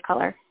people of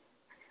color,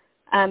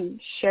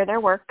 share their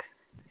work,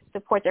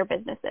 support their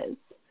businesses.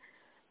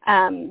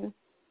 Again,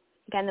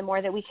 the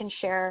more that we can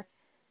share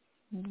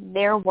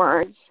their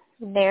words,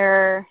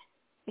 their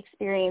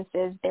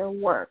experiences, their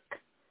work,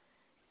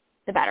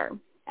 the better,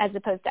 as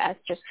opposed to us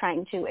just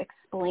trying to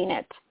explain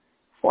it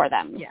for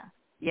them.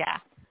 Yeah.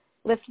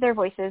 Lift their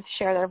voices,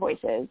 share their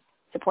voices,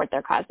 support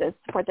their causes,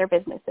 support their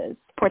businesses,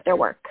 support their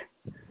work.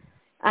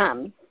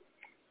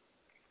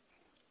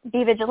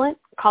 Be vigilant,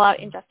 call out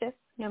injustice,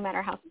 no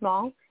matter how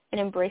small,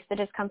 and embrace the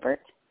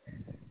discomfort.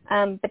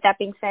 But that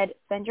being said,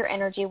 spend your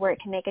energy where it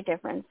can make a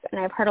difference. And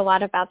I've heard a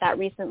lot about that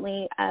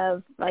recently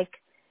of,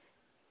 like,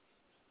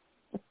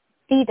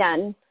 be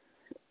done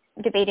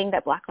debating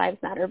that Black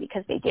Lives Matter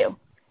because they do.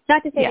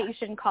 Not to say that you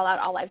shouldn't call out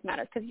all lives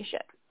matter, because you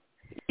should.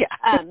 Yeah.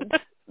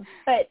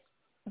 But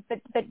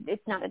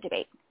it's not a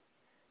debate.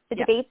 The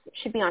debates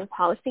should be on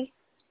policy.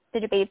 The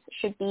debates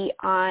should be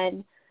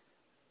on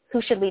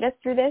who should lead us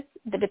through this.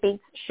 The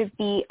debates should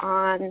be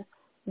on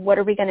what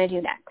are we going to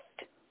do next.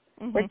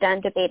 We're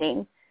done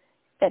debating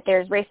that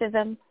there's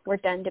racism. We're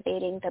done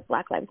debating that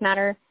Black Lives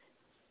Matter.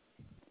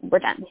 We're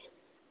done.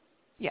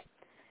 Yeah.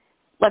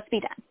 Let's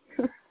be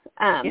done.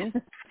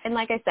 And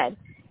like I said,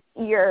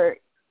 your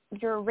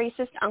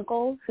racist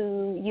uncle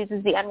who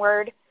uses the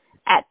N-word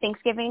at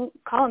Thanksgiving,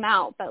 call him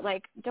out, but,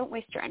 like, don't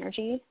waste your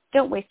energy.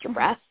 Don't waste your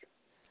breath.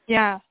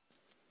 Yeah.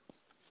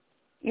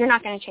 You're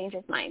not going to change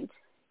his mind.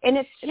 And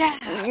it's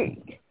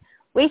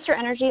waste your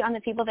energy on the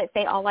people that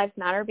say all lives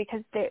matter,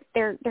 because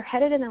they're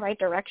headed in the right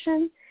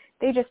direction.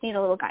 They just need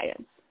a little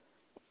guidance.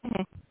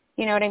 Mm-hmm.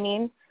 You know what I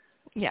mean?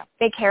 Yeah.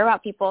 They care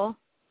about people.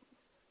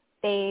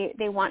 They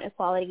want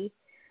equality.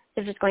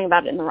 They're just going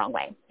about it in the wrong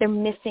way. They're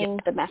missing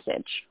the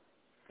message.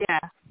 Yeah.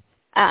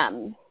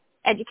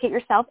 Educate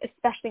yourself,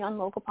 especially on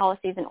local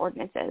policies and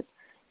ordinances.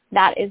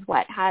 That is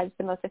what has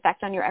the most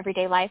effect on your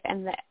everyday life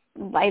and the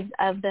lives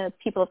of the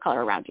people of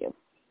color around you.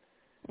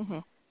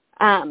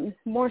 Mm-hmm.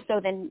 More so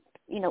than,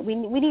 we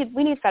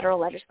need federal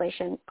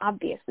legislation,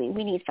 obviously.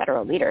 We need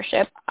federal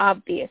leadership,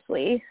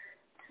 obviously.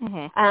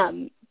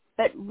 Mm-hmm.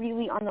 But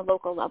really on the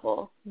local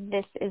level,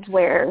 this is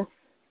where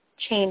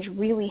change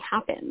really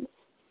happens.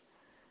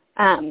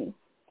 And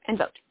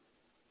vote.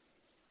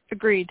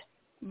 Agreed.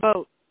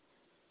 Vote.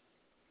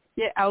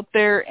 Get out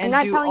there and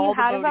I'm do not telling all you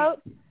how the to voting.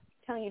 vote.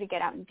 I'm telling you to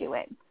get out and do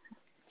it.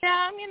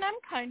 Yeah, I mean, I'm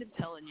kind of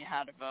telling you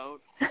how to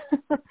vote.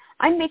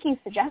 I'm making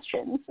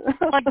suggestions.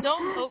 Like,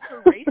 don't vote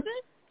for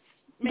racists.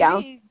 Maybe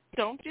Yeah.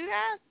 don't do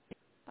that.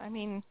 I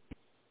mean,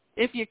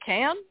 if you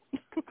can.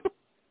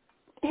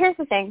 Here's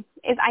the thing,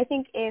 is I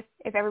think if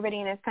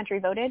everybody in this country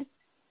voted,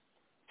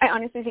 I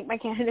honestly think my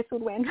candidates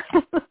would win.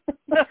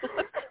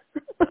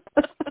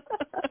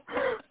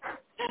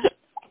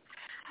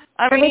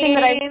 Everything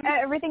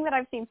that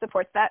I've seen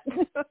supports that.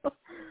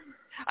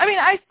 I mean,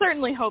 I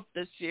certainly hope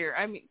this year.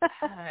 I mean,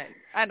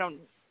 I don't.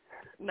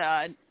 No,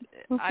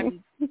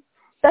 I'm.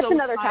 That's so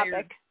another tired.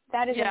 topic.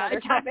 That is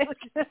another topic.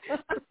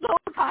 I'm so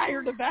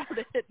tired about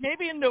it.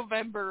 Maybe in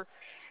November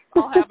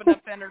I'll have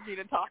enough energy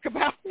to talk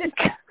about it.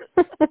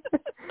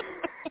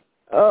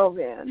 Oh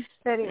man.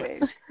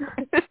 Anyways.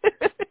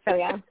 So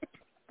yeah,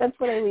 that's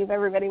what I leave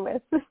everybody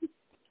with.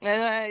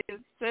 And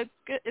it's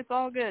good. It's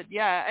all good.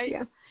 Yeah.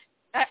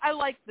 I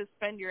like to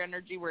spend your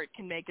energy where it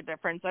can make a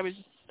difference. I was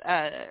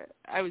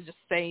just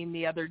saying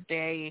the other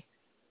day,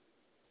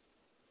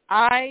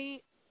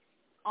 I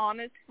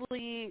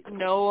honestly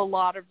know a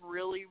lot of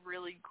really,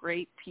 really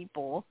great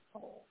people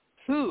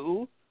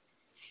who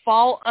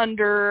fall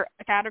under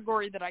a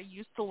category that I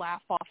used to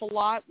laugh off a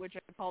lot, which I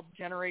called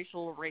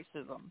generational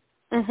racism.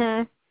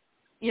 Mhm.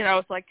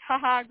 It's like,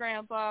 haha,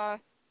 grandpa,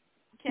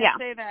 can't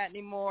say that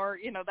anymore,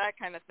 that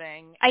kind of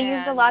thing. I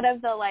used a lot of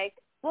the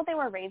they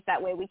were raised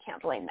that way, we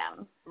can't blame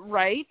them.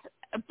 Right.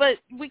 But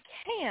we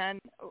can.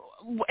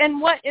 And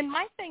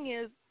my thing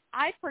is,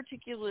 I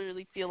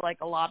particularly feel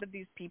like a lot of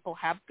these people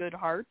have good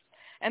hearts,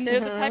 and they're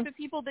the type of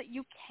people that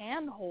you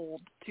can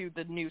hold to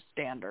the new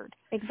standard.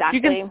 Exactly.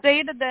 You can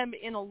say to them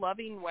in a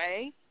loving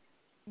way.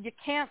 You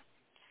can't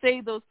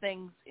say those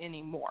things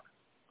anymore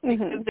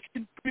because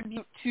they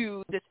contribute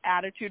to this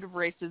attitude of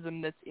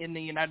racism that's in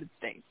the United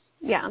States.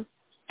 Yeah.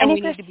 And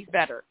we need to be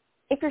better.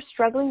 If you're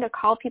struggling to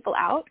call people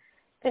out,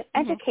 then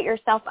educate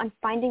yourself on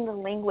finding the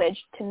language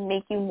to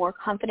make you more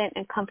confident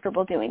and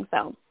comfortable doing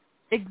so.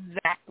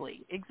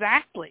 Exactly.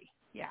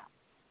 Yeah.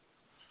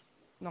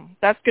 No,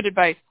 that's good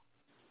advice.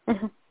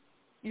 Mm-hmm.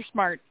 You're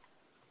smart.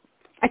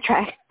 I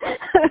try.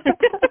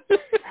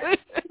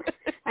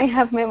 I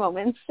have my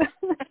moments.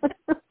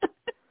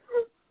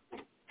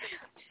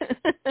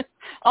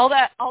 all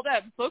that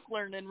book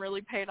learning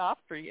really paid off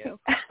for you.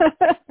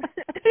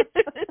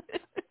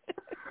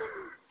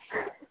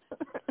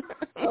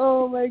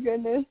 Oh my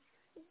goodness.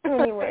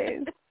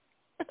 Anyways,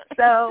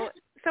 so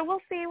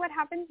we'll see what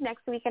happens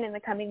next week and in the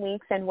coming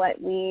weeks, and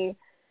what we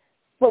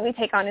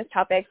take on as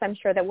topics. I'm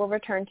sure that we'll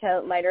return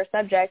to lighter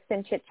subjects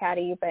and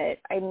chit-chatty, but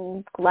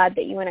I'm glad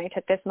that you and I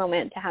took this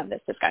moment to have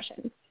this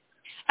discussion.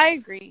 I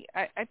agree.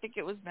 I think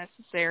it was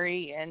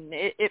necessary, and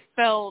it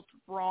felt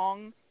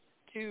wrong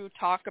to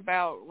talk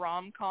about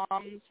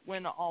rom-coms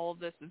when all of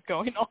this is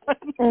going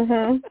on.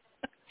 Mm-hmm.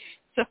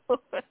 So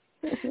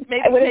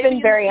maybe, it would have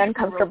been very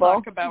uncomfortable. We'll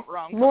talk about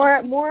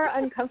rom-coms. More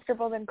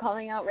uncomfortable than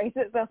calling out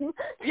racism.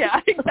 Yeah,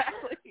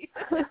 exactly.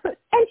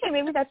 And so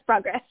maybe that's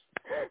progress.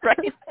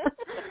 Right.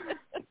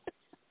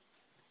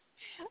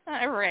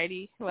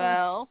 Alrighty.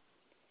 Well.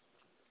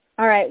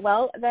 All right.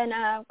 Well, then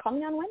call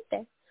me on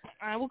Wednesday.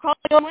 I will call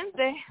you on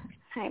Wednesday.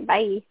 All right.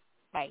 Bye.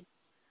 Bye.